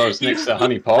as soon as I was next to the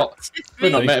honey pot,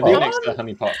 we're not meant to be next to the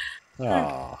honey pot.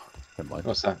 Ah, never mind.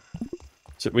 What's that?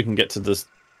 So we can get to the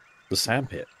sand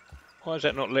pit. Why is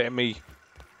that not letting me?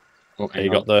 Oh, There you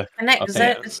hang got the. Connect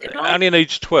Okay. It only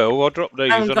needs 12. I'll drop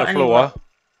these haven't on got the any floor.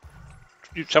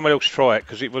 Someone else try it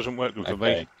because it wasn't working for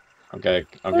Okay. me. I'm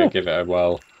gonna give it a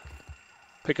whirl.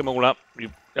 Pick them all up. It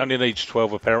only needs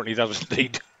 12 apparently. Doesn't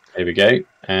need. Here we go.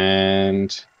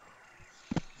 And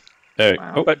There,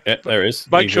 Wow. oh, But- yeah, there it is.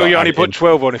 Make You've sure got you to only add it put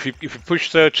 12 on. If you push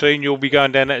 13, you'll be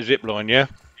going down that zip line, yeah?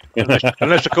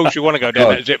 Unless of course you want to go down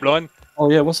God. that zip line. in. Oh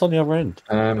yeah, what's on the other end?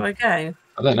 Do I go?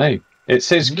 I don't know. It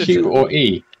says Does Q it? or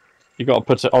E. You got to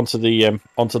put it onto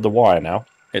the wire now.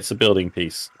 It's a building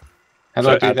piece. How do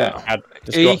So I do add- that?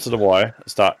 Just E. go up to the wire.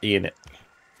 Start E-ing it.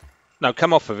 No,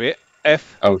 come off of it.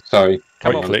 F. Oh, sorry.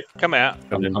 Come Right on. click. Come out.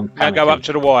 And then, I'm Now go panicking. up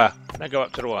to the wire. Now go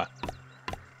up to the wire.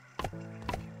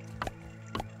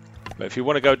 But if you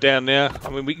want to go down there, I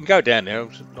mean, we can go down there.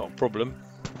 It's not a problem.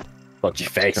 got your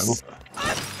face.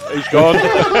 He's gone.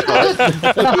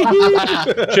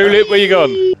 Tulip, where you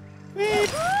gone?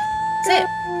 Zip.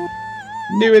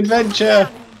 New adventure.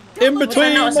 In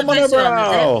between not the supposed to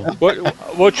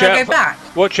monobrow. Watch Can I out! go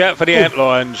back? Watch out for the ant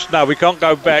lions. No, we can't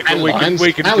go back, but we can. Ant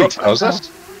We can. Ali drop- tells us.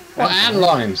 What ant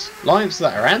lions? Lions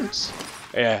that are ants?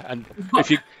 Yeah, and if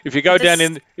you go down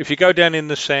in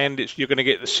the sand, you're going to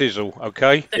get the sizzle.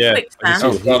 Okay. The Yeah, quick I can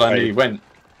sand. Oh God, I nearly went.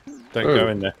 Don't Oh. go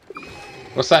in there.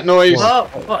 What's that noise? Whoa,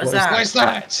 what is that? What is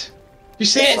that? You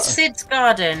see It's it? Sid's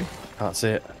garden. Can't see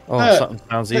it. Oh, Look. something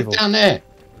sounds Look evil. down there.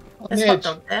 On There's the hot edge.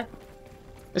 dog there.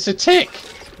 It's a tick.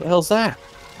 What the hell's that?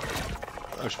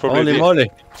 That's probably Holy the,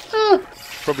 moly.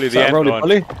 probably Is the that a ant roly lion.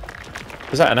 poly?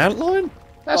 Is that an ant lion?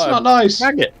 That's Oh, not nice.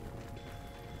 Maggot.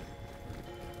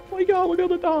 Oh my god, we're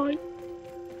gonna die.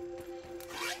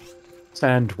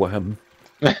 Sandworm.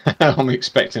 I'm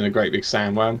expecting a great big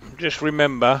sandworm. Just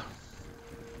remember,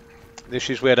 this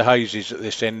is where the haze is at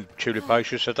this end,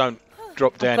 Tulipaceous, so don't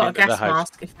drop I've down got a into the gas haze.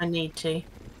 mask if I need to.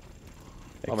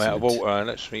 I'm out of Excellent. water, and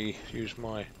let me use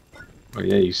my. Oh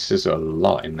yeah, you sizzle a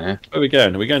lot in there. Where are we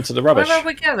going? Are we going to the rubbish? Where are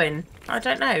we going? I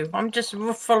don't know. I'm just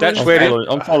following. That's I'm, where it- following,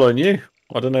 I'm following you.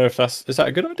 I don't know if is that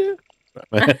a good idea?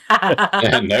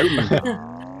 Yeah,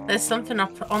 no. There's something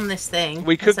up on this thing.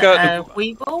 We could Is go. it a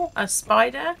weevil, a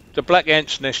spider. The black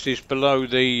ant's nest is below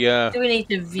the Do we need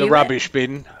to view rubbish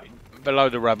bin. Below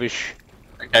the rubbish.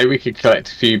 Okay, we could collect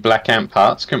a few black ant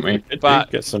parts, couldn't we?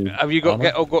 But get some. have you got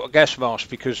got a gas mask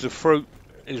because the fruit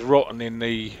is rotten in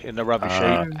the rubbish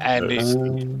heap, and it's,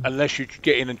 unless you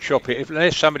get in and chop it,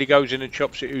 unless somebody goes in and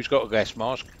chops it, who's got a gas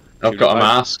mask? I've got a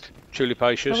mask.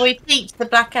 Tulipaceous. Well, we peeked the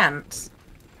black ants.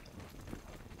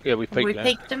 Yeah, we peeked that.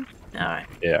 Peeked them. All right.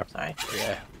 Yeah. Sorry.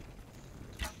 Yeah.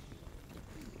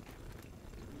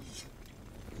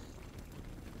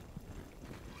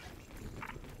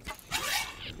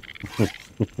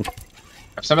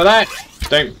 Have some of that.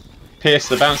 Don't pierce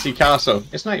the bouncy castle.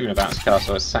 It's not even a bouncy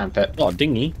castle, it's a sandpit. Oh,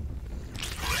 dinghy.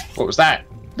 What was that?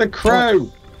 The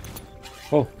crow!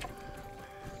 Oh.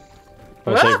 I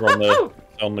was over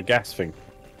on the gas thing.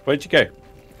 Where'd you go?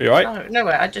 Are you alright? Oh,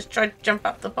 nowhere. I just tried to jump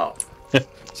up the pot.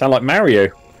 Sound like Mario.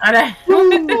 I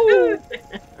know.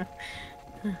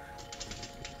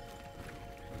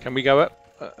 Can we go up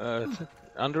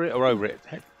under it or over it?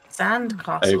 Sand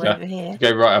castle over here.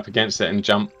 Go right up against it and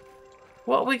jump.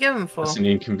 What are we going for? That's an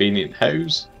inconvenient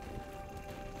hose.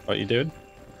 What are you doing?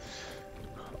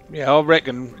 Yeah, I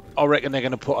reckon they're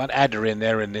going to put an adder in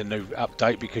there in the new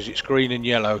update because it's green and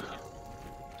yellow.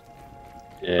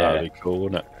 Yeah. That'd be cool,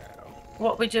 wouldn't it?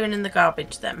 What are we doing in the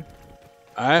garbage then?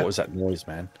 What was that noise,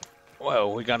 man?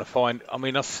 Well, we're going to find. I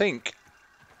mean, I think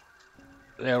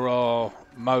there are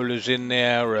molars in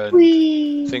there and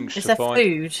things Is to there find.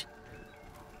 food?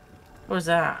 What was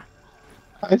that?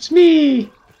 It's me!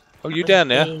 Oh, you down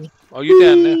there? Oh, you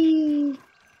down there?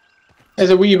 There's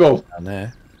a weevil. Down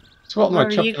there. So what am Where I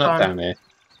are chopping you up gone? down here?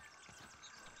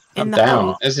 In I'm the down.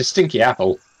 pot? There's a stinky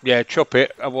apple. Yeah, chop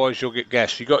it. Otherwise, you'll get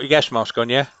gas. You got your gas mask on,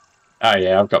 yeah? Oh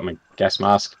yeah, I've got my gas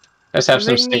mask. Let's have I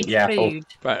some really need stinky apple. food.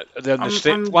 But then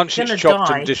the I'm once it's gonna chopped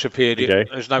die. and disappeared, Okay,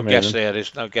 there's no come gas in. there.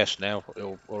 There's no gas now,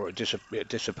 or it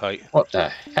dissipate. What the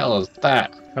hell is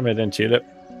that? Come here then, Tulip.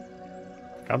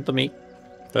 Come to me.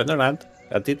 Turn around.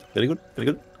 That's it. Very good. Very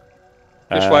good.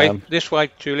 This way,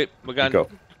 Tulip.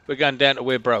 We're going down to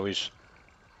where Bro is.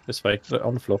 This way. Look,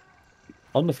 on the floor.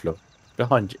 On the floor.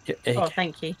 Behind you. Oh,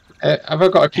 thank you. Have I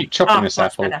got to keep chopping this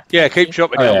much apple? better. Yeah, Thank keep you.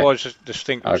 chopping Oh, it. yeah. Otherwise, the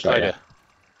stink will Okay, stay yeah. there.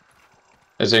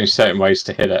 There's only certain ways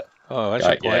to hit it. Oh, that's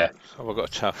Right, a point. yeah. Oh, I've got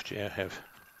a tuft. Yeah, I have.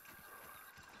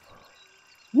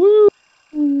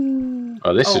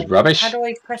 Oh, this is rubbish. How do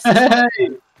I press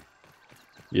this?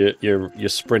 Your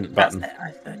sprint That's button. it.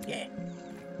 I forget.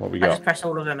 What we I got? just press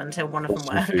all of them until one of them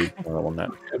Some works. food. I don't want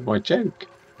that. My joke.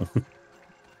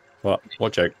 What?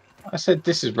 What joke? I said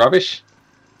this is rubbish.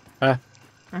 Uh,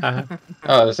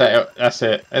 Oh, that's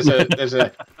it.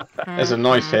 There's a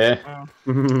knife here.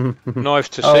 Knife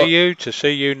to Oh.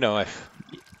 see you, knife.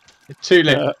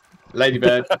 Tulip,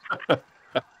 ladybird.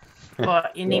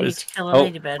 What? You need me to kill a Oh,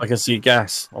 ladybird? I can see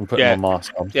gas. I'm putting Yeah. my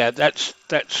mask on. Yeah, that's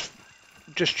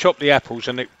just chop the apples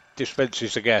and it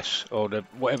dispenses the gas or the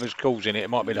whatever's causing it. It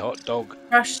might be the hot dog.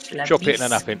 Crushed la Chop it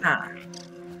and up in. biscuit.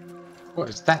 What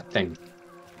is that thing?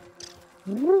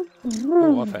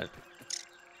 Oh, I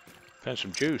found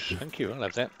some juice. Thank you. I'll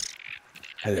have that.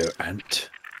 Hello, Ant.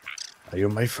 Are you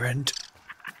my friend?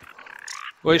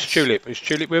 Where's Tulip? Is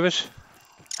Tulip with us?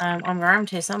 I'm around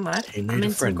here somewhere. You I'm need in a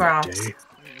some friend, grass. do you?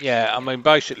 Yeah, I mean,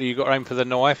 basically, you got to aim for the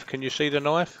knife. Can you see the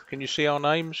knife? Can you see our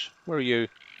names? Where are you?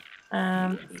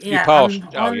 Yeah, passed. I'm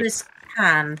Oh, on yeah. this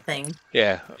can thing.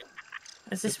 Yeah.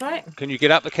 Is this right? Can you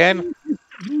get up the can?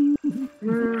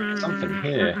 Something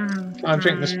here. Can I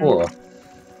drink this water?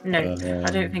 No,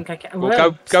 I don't think I can. Well,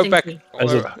 Whoa, go back. stinky.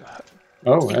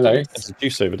 Oh, hello. There's a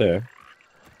juice over there.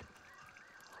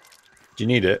 Do you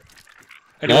need it?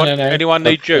 Anyone, No. anyone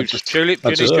need I juice? just- Tulip, do you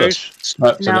I need just- juice?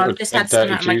 Smoked a No, little I've just had some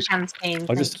dirty out of my juice. canteen.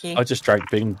 I Thank you. just drank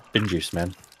bin juice,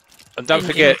 man. And don't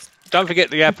Thank forget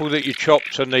the apple that you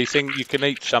chopped and the thing. You can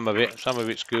eat some of it. Some of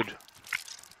it's good.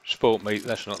 Sport meat.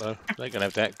 That's not though. They can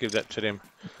have that. Give that to them.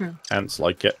 Ants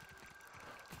like it.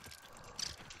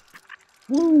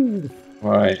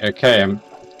 Right, okay, I'm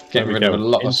getting There we rid of a go.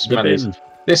 lot of Into the smellies. bin.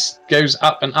 This goes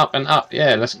up and up and up.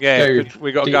 Yeah, let's Yeah, go. 'cause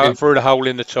we got to deep go in. up through the hole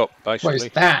in the top, What basically.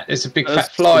 is that? It's a big There's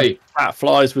fat fly. Fat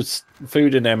flies with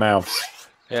food in their mouths.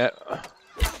 Yeah.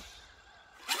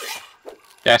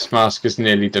 Gas mask is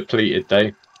nearly depleted,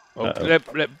 though. Well,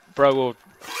 let bro or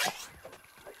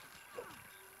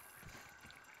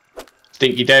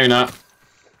Stinky donut.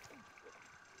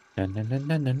 Na, na, na,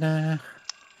 na, na, na.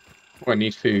 Oh, I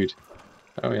need food.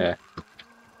 Oh, yeah.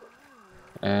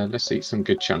 Let's eat some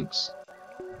good chunks.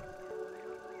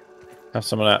 Have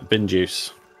some of that bin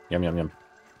juice. Yum, yum, yum.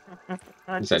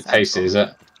 Is that tasty, is it?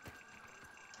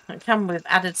 It come with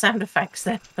added sound effects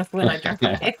then when I drank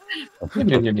it. Yum,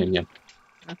 yum, yum, yum, yum.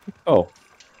 Oh,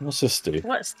 what's this do?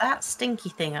 What's that stinky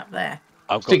thing up there?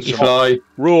 I've got Stinky some fly.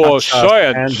 raw That's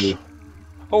science. handy.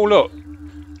 Oh look,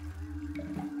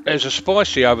 there's a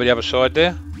spicy over the other side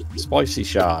there. Spicy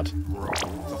shard.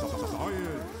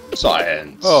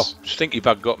 Science. Oh, stinky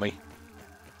bug got me.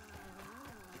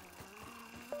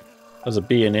 There's a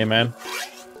bee in here, man.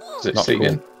 Is it Not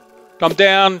seeking? Come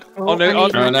down on the. I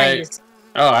need Oh, my no. phase.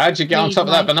 Oh, how'd you get on Need top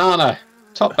of that my- banana?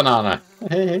 Top banana.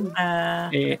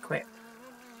 Equip.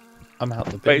 I'm out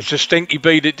the But bin. it's the stinky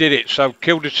bee that did it. So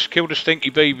kill the stinky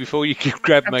bee before you can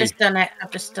grab I've me. just done it.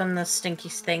 I've just done the stinky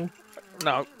sting.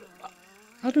 No,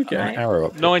 How do we get Right. an arrow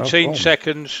up? here? 19 Oh,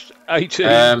 seconds. 18.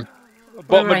 Um,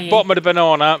 Where are you? bottom of the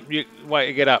banana. You wait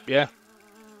to get up. Yeah.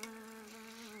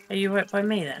 Are you right by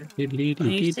me then?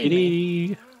 you see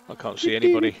me? I can't see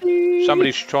anybody.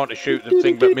 Somebody's trying to shoot the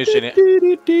thing but missing it.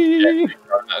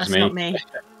 that's not me. me.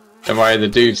 Don't worry, the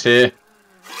dude's here.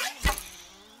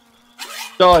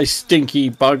 Die, stinky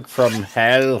bug from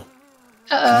hell.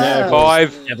 No,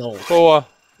 5, devil. 4,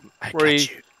 I 3. got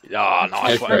you. Ah,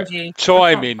 nice Go for one. it. Found you. I can't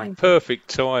Timing. find you. Perfect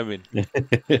timing.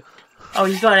 Oh,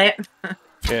 you got it.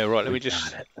 Yeah, right. Let me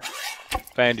just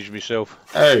bandage myself.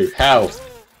 Oh, hell.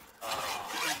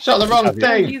 Shot the wrong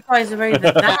thing. You guys are over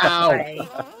that Ow. way.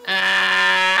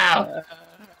 Ow.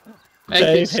 Make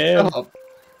it Save him. stop.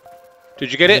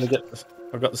 Did you get it?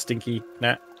 I've got the stinky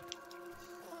gnat.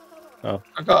 I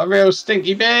got a real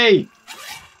stinky bee.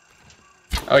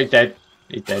 Oh, he's dead.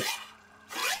 He's dead.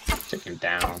 Took him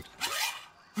down.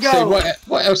 Yo, So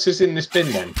what else is in this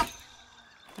bin then?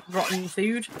 rotten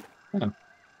food.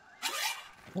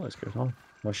 What is going on?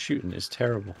 My shooting is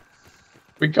terrible.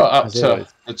 We got up As to always.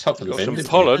 the top of the Got bin. some didn't we?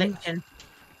 pollen. Collection.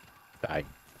 Bang.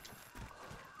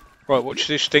 Right, watch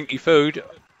this stinky food.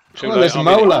 Too Oh, late, there's a I'm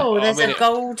in it. molar. Oh, there's I'm in a it.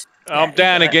 gold. I'm Yeah,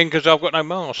 down you got it. again because I've got no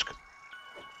mask.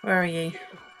 Where are you?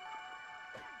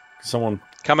 Someone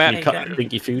Come out. There you cut go.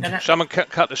 stinky food. Got it. Someone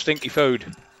cut the stinky food.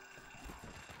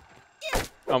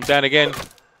 I'm down again.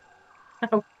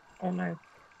 Oh no.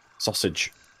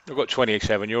 Sausage. I've got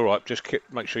 27. You're right. Just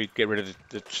make sure you get rid of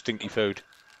the stinky food.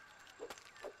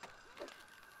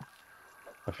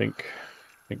 I think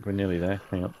we're nearly there.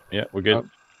 Hang on. Yeah, we're good. Oh,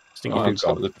 Stinky on food top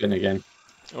of gone. the bin again.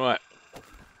 All right.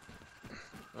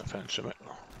 I found something.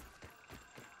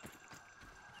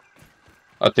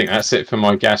 I think that's it for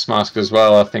my gas mask as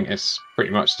well. I think it's pretty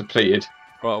much depleted.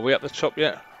 Right, are we up the top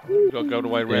yet? We've got to go the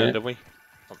way round, Yeah. have we?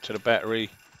 Up to the battery.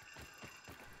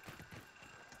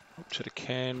 Up to the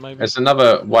can, maybe? There's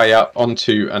another way up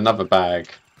onto another bag.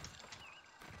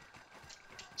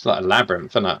 It's like a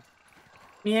labyrinth, isn't it?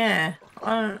 Yeah.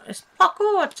 It's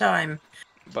parkour time.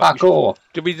 But Parkour.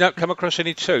 did we not come across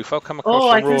any tooth? I've come across Oh,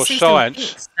 I some can raw see some pink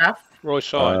science. stuff. Raw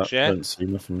science, I yeah? don't see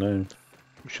nothing, no.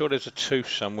 I'm sure there's a tooth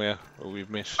somewhere that we've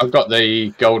missed. I've got the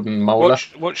golden molar.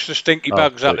 Watch the stinky Oh,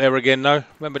 bugs up good. there again, though.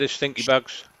 Remember the stinky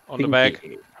bugs on the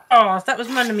bag? Oh, that was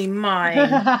one of me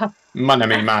mine.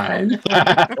 Money mine.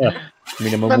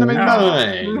 Minimum. Money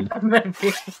Oh. mine.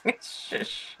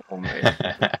 Shush.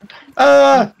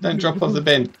 Don't drop off the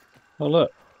bin. Oh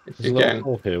look, If there's a you little can.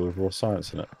 hole here with raw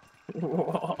science in it.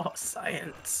 Raw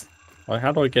science.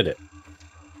 How do I get it?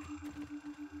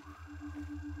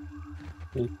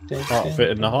 Can't fit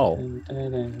in the hole.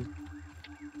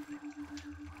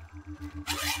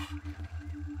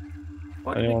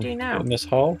 What do Anyone we do fit now? in this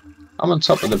hole? I'm on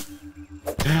top of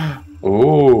the.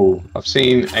 Oh, I've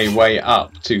seen a way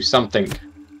up to something.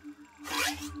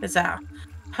 There's that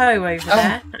hoe over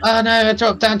there. Oh no, I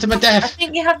dropped down to my I death.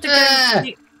 think you have to go Ah.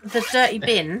 to the dirty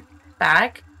bin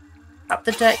bag. Up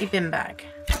the dirty bin bag.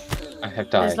 I have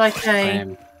died. There's like I a.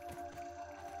 am.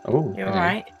 Oh, You're okay.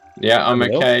 right. Yeah, I'm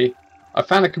Hello? okay. I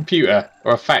found a computer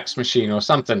or a fax machine or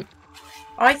something.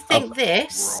 I think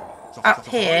this up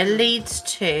here leads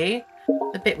to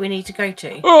the bit we need to go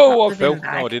to. Oh, Up I the fell. bin No,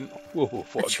 I bag. didn't. Whoa, The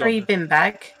what I've tree done. bin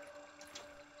bag.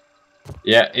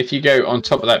 Yeah, if you go on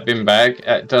top of that bin bag,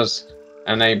 it does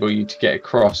enable you to get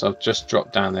across. I've just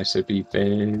dropped down there, so be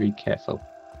very careful.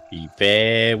 Be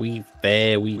very,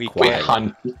 very We quiet.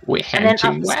 We're And then up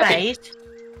hunting the rabbit. spade.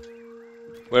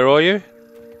 Where are you?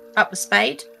 Up the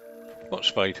spade. What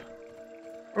spade?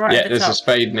 Right Yeah, at the there's top. a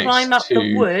spade next Climb up to.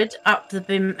 the wood, up the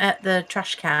bin, at the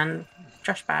trash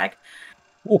bag.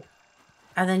 Oh.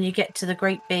 And then you get to the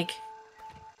great big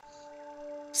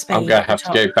spade. I'm gonna at the have to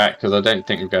top. go back because I don't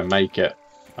think I'm gonna make it.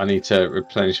 I need to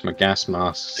replenish my gas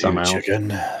mask somehow. Chicken.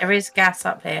 There is gas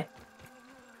up here.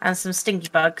 And some stinky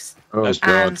bugs. Oh That's-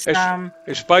 god. And some.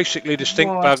 It's basically the stink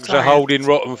Raw bugs are science. holding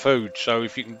rotten food. So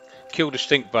if you can kill the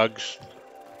stink bugs,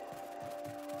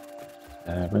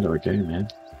 Where do I go, man?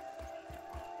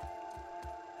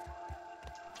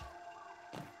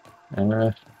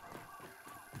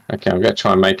 Okay, I'm going to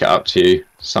try and make it up to you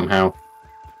somehow.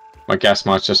 My gas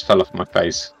mask just fell off my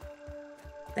face.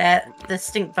 The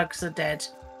stink bugs are dead.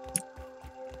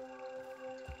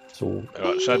 So,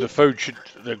 Right, so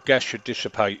the gas should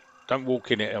dissipate. Don't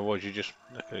walk in it, otherwise you just.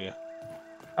 Yeah.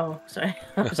 Oh, sorry.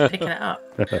 I was picking it up.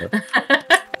 there's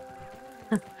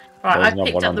Right, I another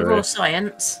picked one up the under raw here.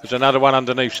 science. There's another one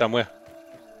underneath somewhere.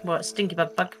 What, stinky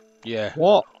bug? Yeah.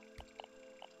 What?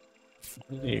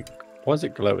 Why is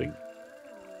it glowing?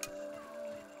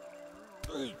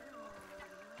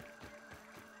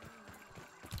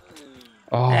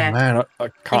 Oh There. man, I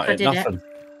can't I hit did it. nothing.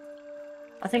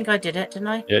 I think I did it, didn't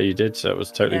I? Yeah, you did. So it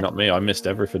was totally Yeah. not me. I missed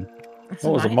everything. That's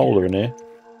Oh, there's a alright. molar in here.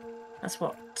 That's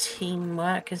what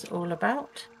teamwork is all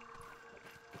about.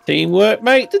 Teamwork,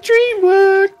 mate. The dream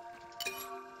work.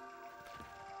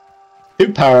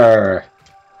 Super!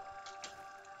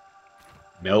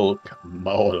 Milk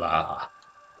molar.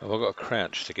 Have I got a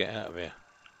crouch to get out of here?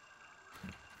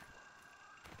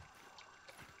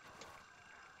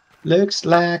 Looks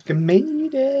like I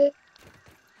made it.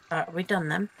 Right, we done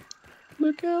them.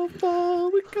 Look how far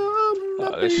we come,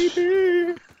 my this-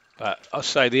 baby. I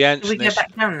say the ants Do we go nest.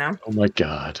 back down now? Oh my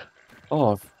god.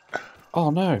 Oh, oh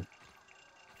no. I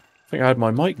think I had my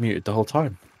mic muted the whole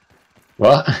time.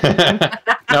 What?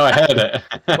 No, I heard it.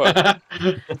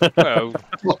 Well,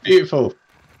 What beautiful.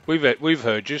 we've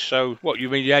heard you. So what you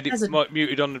mean? You had There's it a-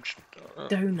 muted on the.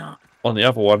 Donut. On the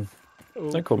other one. Oh.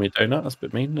 Don't call me a donut. That's a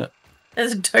bit mean, isn't it?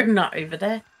 There's a donut over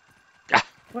there. Ah.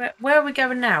 Where are we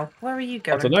going now? Where are you I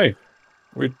going? don't know.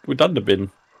 We done the bin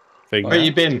thing. Where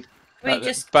you been? We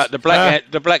just But the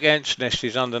black ant's nest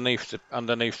is underneath the Aim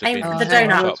bin. for the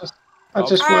donut. I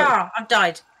just went. I've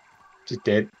died. Just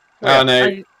did. Where? Oh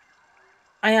no.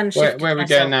 I unshifted Where are we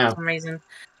myself going now? for some reason.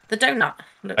 The donut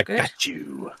I looked good. got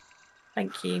you.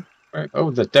 Thank you.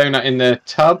 Oh, the donut in the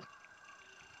tub,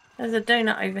 There's a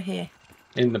donut over here.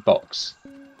 in the box.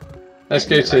 Let's It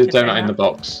go looked to the like a donut in donut. the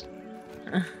box.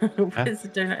 Where's the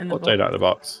donut in the What box? donut in the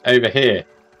box? Over here.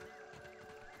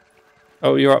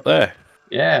 Oh, you're up there.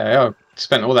 Yeah, I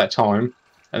spent all that time,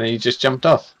 and then you just jumped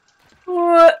off.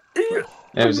 What?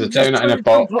 There was a I'm just donut in trying a to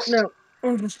jump box up now.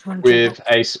 I'm just trying to with jump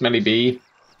a smelly bee, up.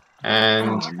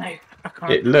 and Oh, no, I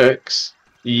can't. it looks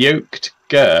yoked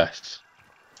girth.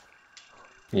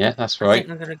 Yeah, that's I right.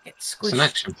 think I'm gonna get It's an squished.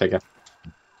 action figure.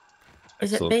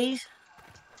 Is it Excellent. bees?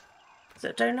 Is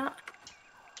it donut?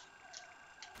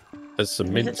 There's some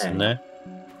Is it mints in there.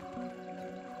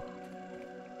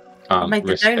 I made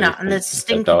the risk donut anything and there's since I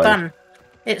stinky died. bun.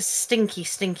 It's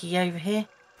stinky over here.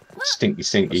 Stinky,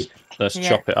 stinky. Let's Yeah.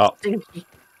 chop it up. Stinky.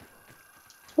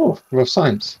 Oh, real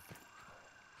science.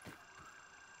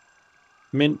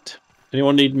 Mint.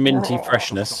 Anyone need minty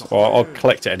freshness? Or I'll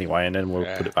collect it anyway, and then we'll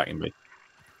Yeah. put it back in me.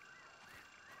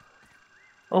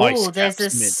 Oh, Ice there's a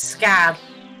caps mint. scab.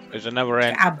 There's another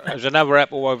ant. Scab. There's another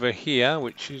apple over here,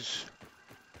 which is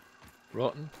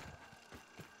rotten.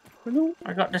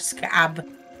 I got the scab.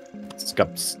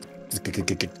 Scubs.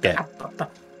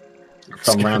 Scab.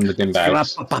 Come round the bin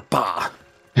bags. Spongy.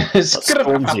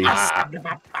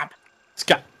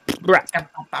 Scab.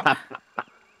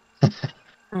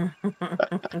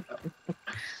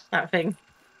 That thing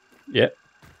Yeah.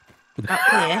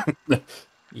 up here.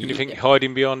 Anything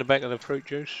hiding behind the back of the fruit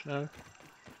juice? No.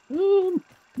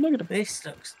 Look at it. This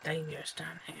looks dangerous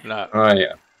down here. No. Right.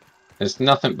 There's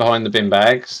nothing behind the bin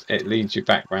bags. It leads you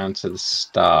back round to the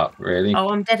start, really. Oh,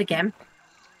 I'm dead again.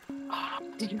 Oh,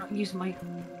 did not use my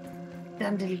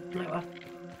dandelion blower.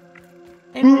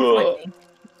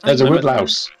 There's a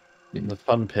woodlouse. In the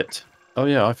fun pit. Oh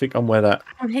yeah, I think I'm where that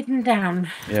I'm hidden down.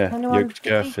 yeah Anyone yoked see?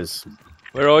 girth is.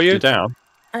 Where are you? You're down.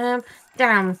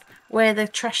 Down where the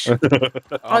trash.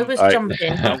 I was Right.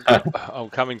 jumping. I'm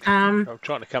coming. I'm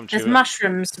trying to come to There's you.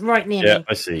 mushrooms right near Yeah, me.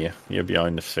 I see you. You're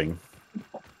behind the thing.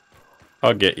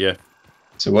 I'll get you.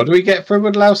 So what do we get for a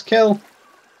woodlouse kill?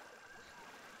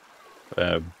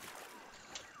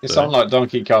 It's So- not like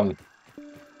Donkey Kong.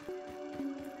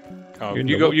 Oh, You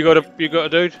you know got a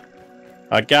dude?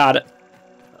 I got it.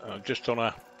 Just on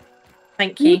a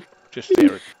Thank you. just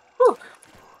there.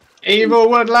 Evil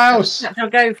woodlouse! I'll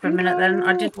go for a minute then.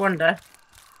 I did wonder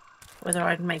whether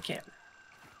I'd make it.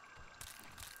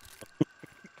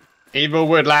 Evil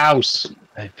woodlouse!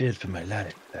 I feared for my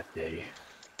life that day.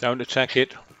 Don't attack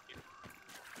it.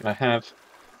 I have.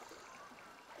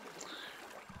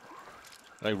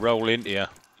 They roll into you.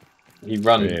 He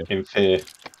run Yeah. in fear.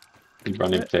 He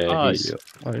run in fear. Oh, He's,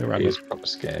 you're right. he is proper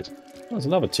scared. There's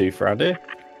another tooth around here.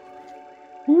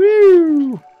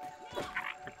 Woo!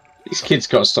 These kids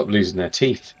got to stop losing their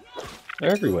teeth.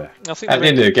 They're everywhere. I think At the they're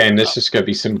end of meant- the game, there's just going to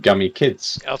be some gummy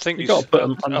kids. I think You it's- gotta put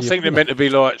 'em under I your think they're pillow. meant to be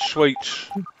like sweets.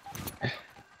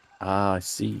 Ah, I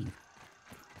see.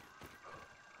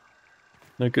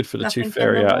 No good for the Nothing tooth in the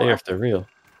fairy out here water. if they're real.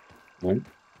 No.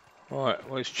 Right,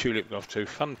 where's Tulip gone off to?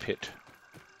 Fun pit.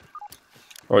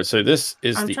 Right, so this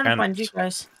is I'm the trying to find you ant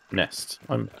guys. nest.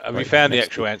 Have you right found the next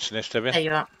actual to- ants nest, have you? There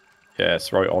you are. Yeah,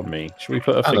 it's right on me. Should we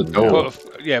put a And a thing door. down?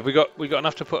 Yeah, we got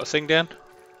enough to put a thing down.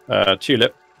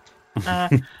 Tulip. I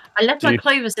left Do my you-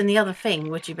 clovers in the other thing,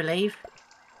 would you believe?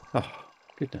 Oh,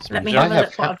 goodness Let me. me have a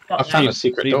look what I've I got found now. a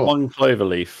secret Need door. one clover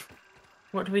leaf.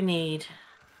 What do we need?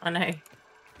 I know.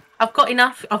 I've got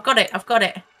enough. I've got it. I'm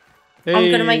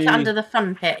going to make it Hey. under the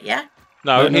fun pit, yeah?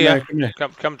 No, No, here. come here.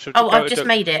 Come to. Oh, go I've to just dude.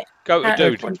 made it. Go to How-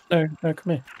 dude. No,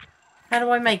 come here. How do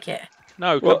I make it?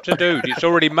 No, come What? to dude. It's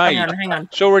already made. Hang on.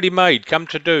 It's already made. Come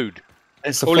to dude.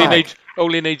 It's a All he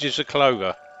flag. needs is a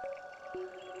clover.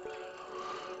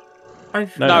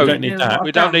 No, we don't need that.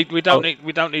 We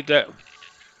don't need that.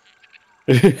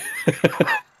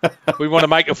 We want to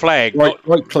make a flag.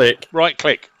 right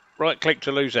click. Right click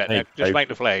to lose that. There Now, you just go. make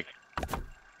the flag.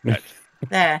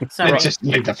 There, I sorry. just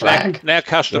need the flag. Now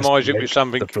customise it Let's with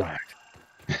something. The flag.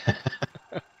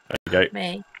 There you go.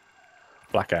 Me.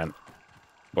 Black ant. And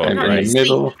Well, Not in great. the really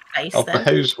middle steep place, of the then.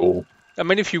 hose wall. I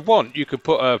mean, if you want, you could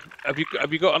put a. Have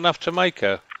you got enough to make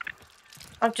a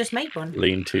I've just made one.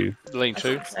 Lean to. I lean-to?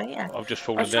 think so, yeah. I've just I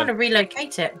fallen was trying down. to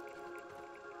relocate it,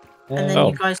 and then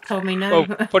Oh. you guys told me no.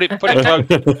 Well, put it close.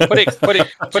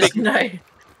 Just no.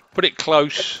 Put it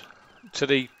close to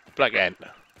the black ant,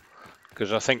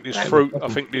 because I think this Right. fruit. I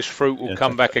think this fruit will Yeah,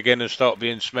 come check back again and start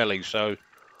being smelly. So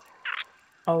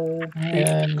Oh,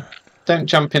 Don't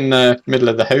jump in the middle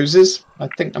of the hoses. I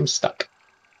think I'm stuck.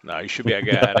 no, you should be able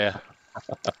to get out of there.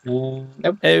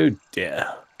 Nope. Oh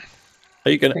dear. Are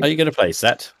you gonna place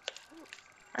that?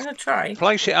 I'm gonna try.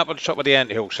 Place it up at the top of the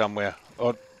anthill somewhere,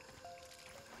 or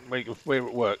where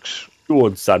it works.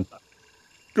 Good son.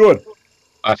 Good.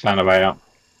 I found a way out.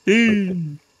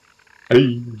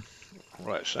 Hey.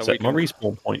 Right, so we Set my can,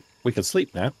 respawn point. We can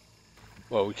sleep now.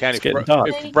 well, we can It's getting dark.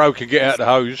 if Bro can get out the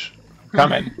hose.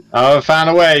 Coming. Oh, I found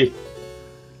a way.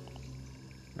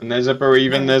 And there's a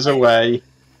bereaving, there's a way.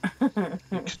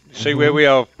 See where we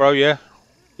are, Bro? Yeah.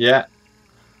 Yeah.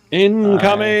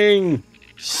 Incoming.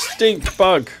 Stink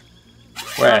bug.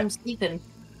 Where? I'm sleeping.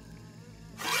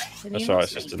 That's right.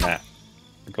 It's just a gnat.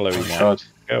 Glowy Oh, gnat. God.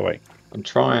 Go away. I'm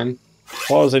trying. If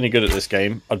I was any good at this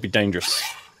game, I'd be dangerous.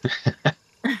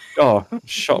 Oh,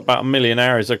 shot about 1 million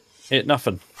arrows. I hit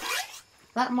nothing.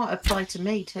 That might apply to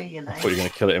me too, you know. I thought you were going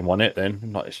to kill it in one hit then.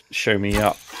 Like, show me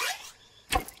up.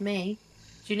 Me?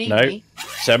 Do you need No. me?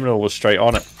 Seminole was straight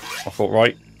on it. I thought,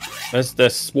 right, they're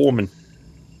swarming.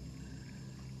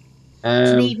 Do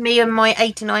you need me and my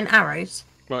 89 arrows?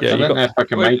 Right, Yeah, I you don't got- know if I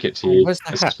can Wait, make it to you. where's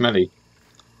the It's hat? smelly.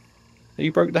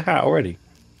 You broke the hat already.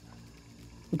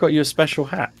 We got you a special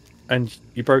hat. And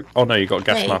you broke... Oh, no, you got a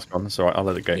gas Hey. mask on. That's all right. I'll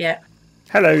let it go. Yeah.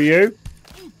 Hello, you.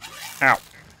 Ow.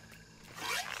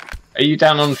 Are you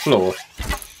down on the floor?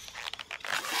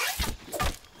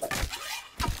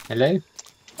 Hello?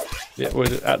 Yeah, we're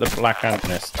at the black ant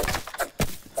nest.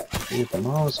 You're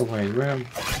miles away. Where am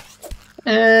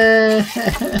I?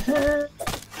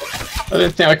 I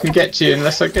don't think I can get to you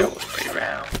unless I go all the way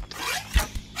around.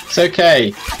 It's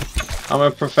okay. I'm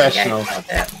a professional. Okay, I'll do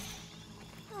it.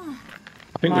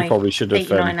 I think we My probably should have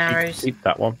 89 arrows. keep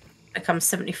that one. Becomes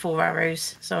 74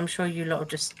 arrows, so I'm sure you lot have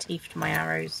just teethed my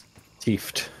arrows.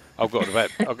 Teefed. I've got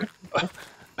about.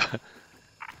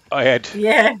 I had.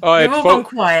 Yeah, I you've had all fo- gone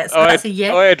quiet, so I that's a had,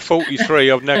 yeah. I had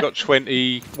 43. I've now got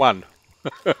 21.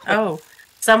 Oh,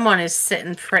 someone is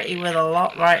sitting pretty with a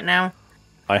lot right now.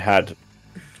 I had...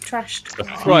 Trashed.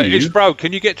 Right, You? it's Bro.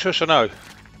 Can you get to us or no?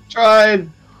 Tried.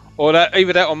 Or that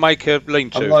either that or make a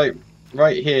lean-to. I'm like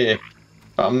right here,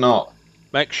 but I'm not.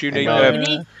 Max, you Hang need.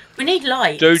 on. We need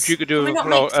lights. Dude, you could do Can we a, not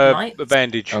make some lights? a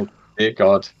bandage. Oh dear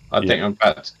God, I Yeah. think I'm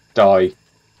about to die.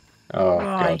 Oh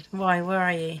Why? God. Why? Where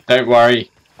are you? Don't worry,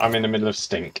 I'm in the middle of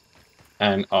stink.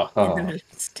 And In the oh, middle of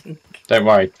stink. don't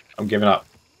worry, I'm giving up.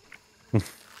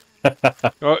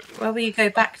 Right, Where will you go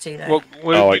back to though?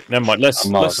 well, Oh, wait, never mind. Let's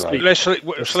I'm miles away. sleep.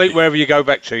 let's sleep wherever you go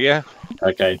back to. Yeah,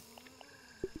 Okay,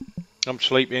 I'm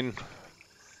sleeping.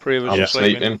 Three of us I'm are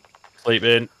sleeping. sleeping. Sleep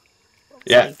in.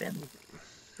 Yeah. Sleeping.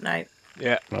 No.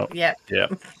 Yeah, Yeah. Yeah.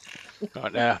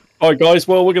 right now. All right, guys.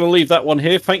 Well, we're going to leave that one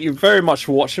here. Thank you very much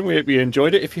for watching. We hope you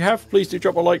enjoyed it. If you have, please do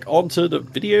drop a like onto the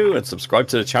video and subscribe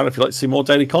to the channel if you'd like to see more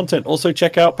daily content. Also,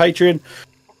 check out Patreon,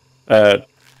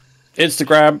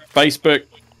 Instagram, Facebook,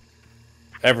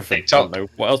 everything. TikTok. I don't know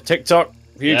what else? TikTok,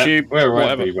 YouTube, Yeah, we're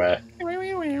whatever. everywhere.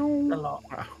 A lot.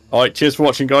 All right. Cheers for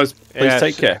watching, guys. Please Yeah,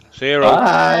 take care. See you all.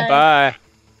 Bye. Bye.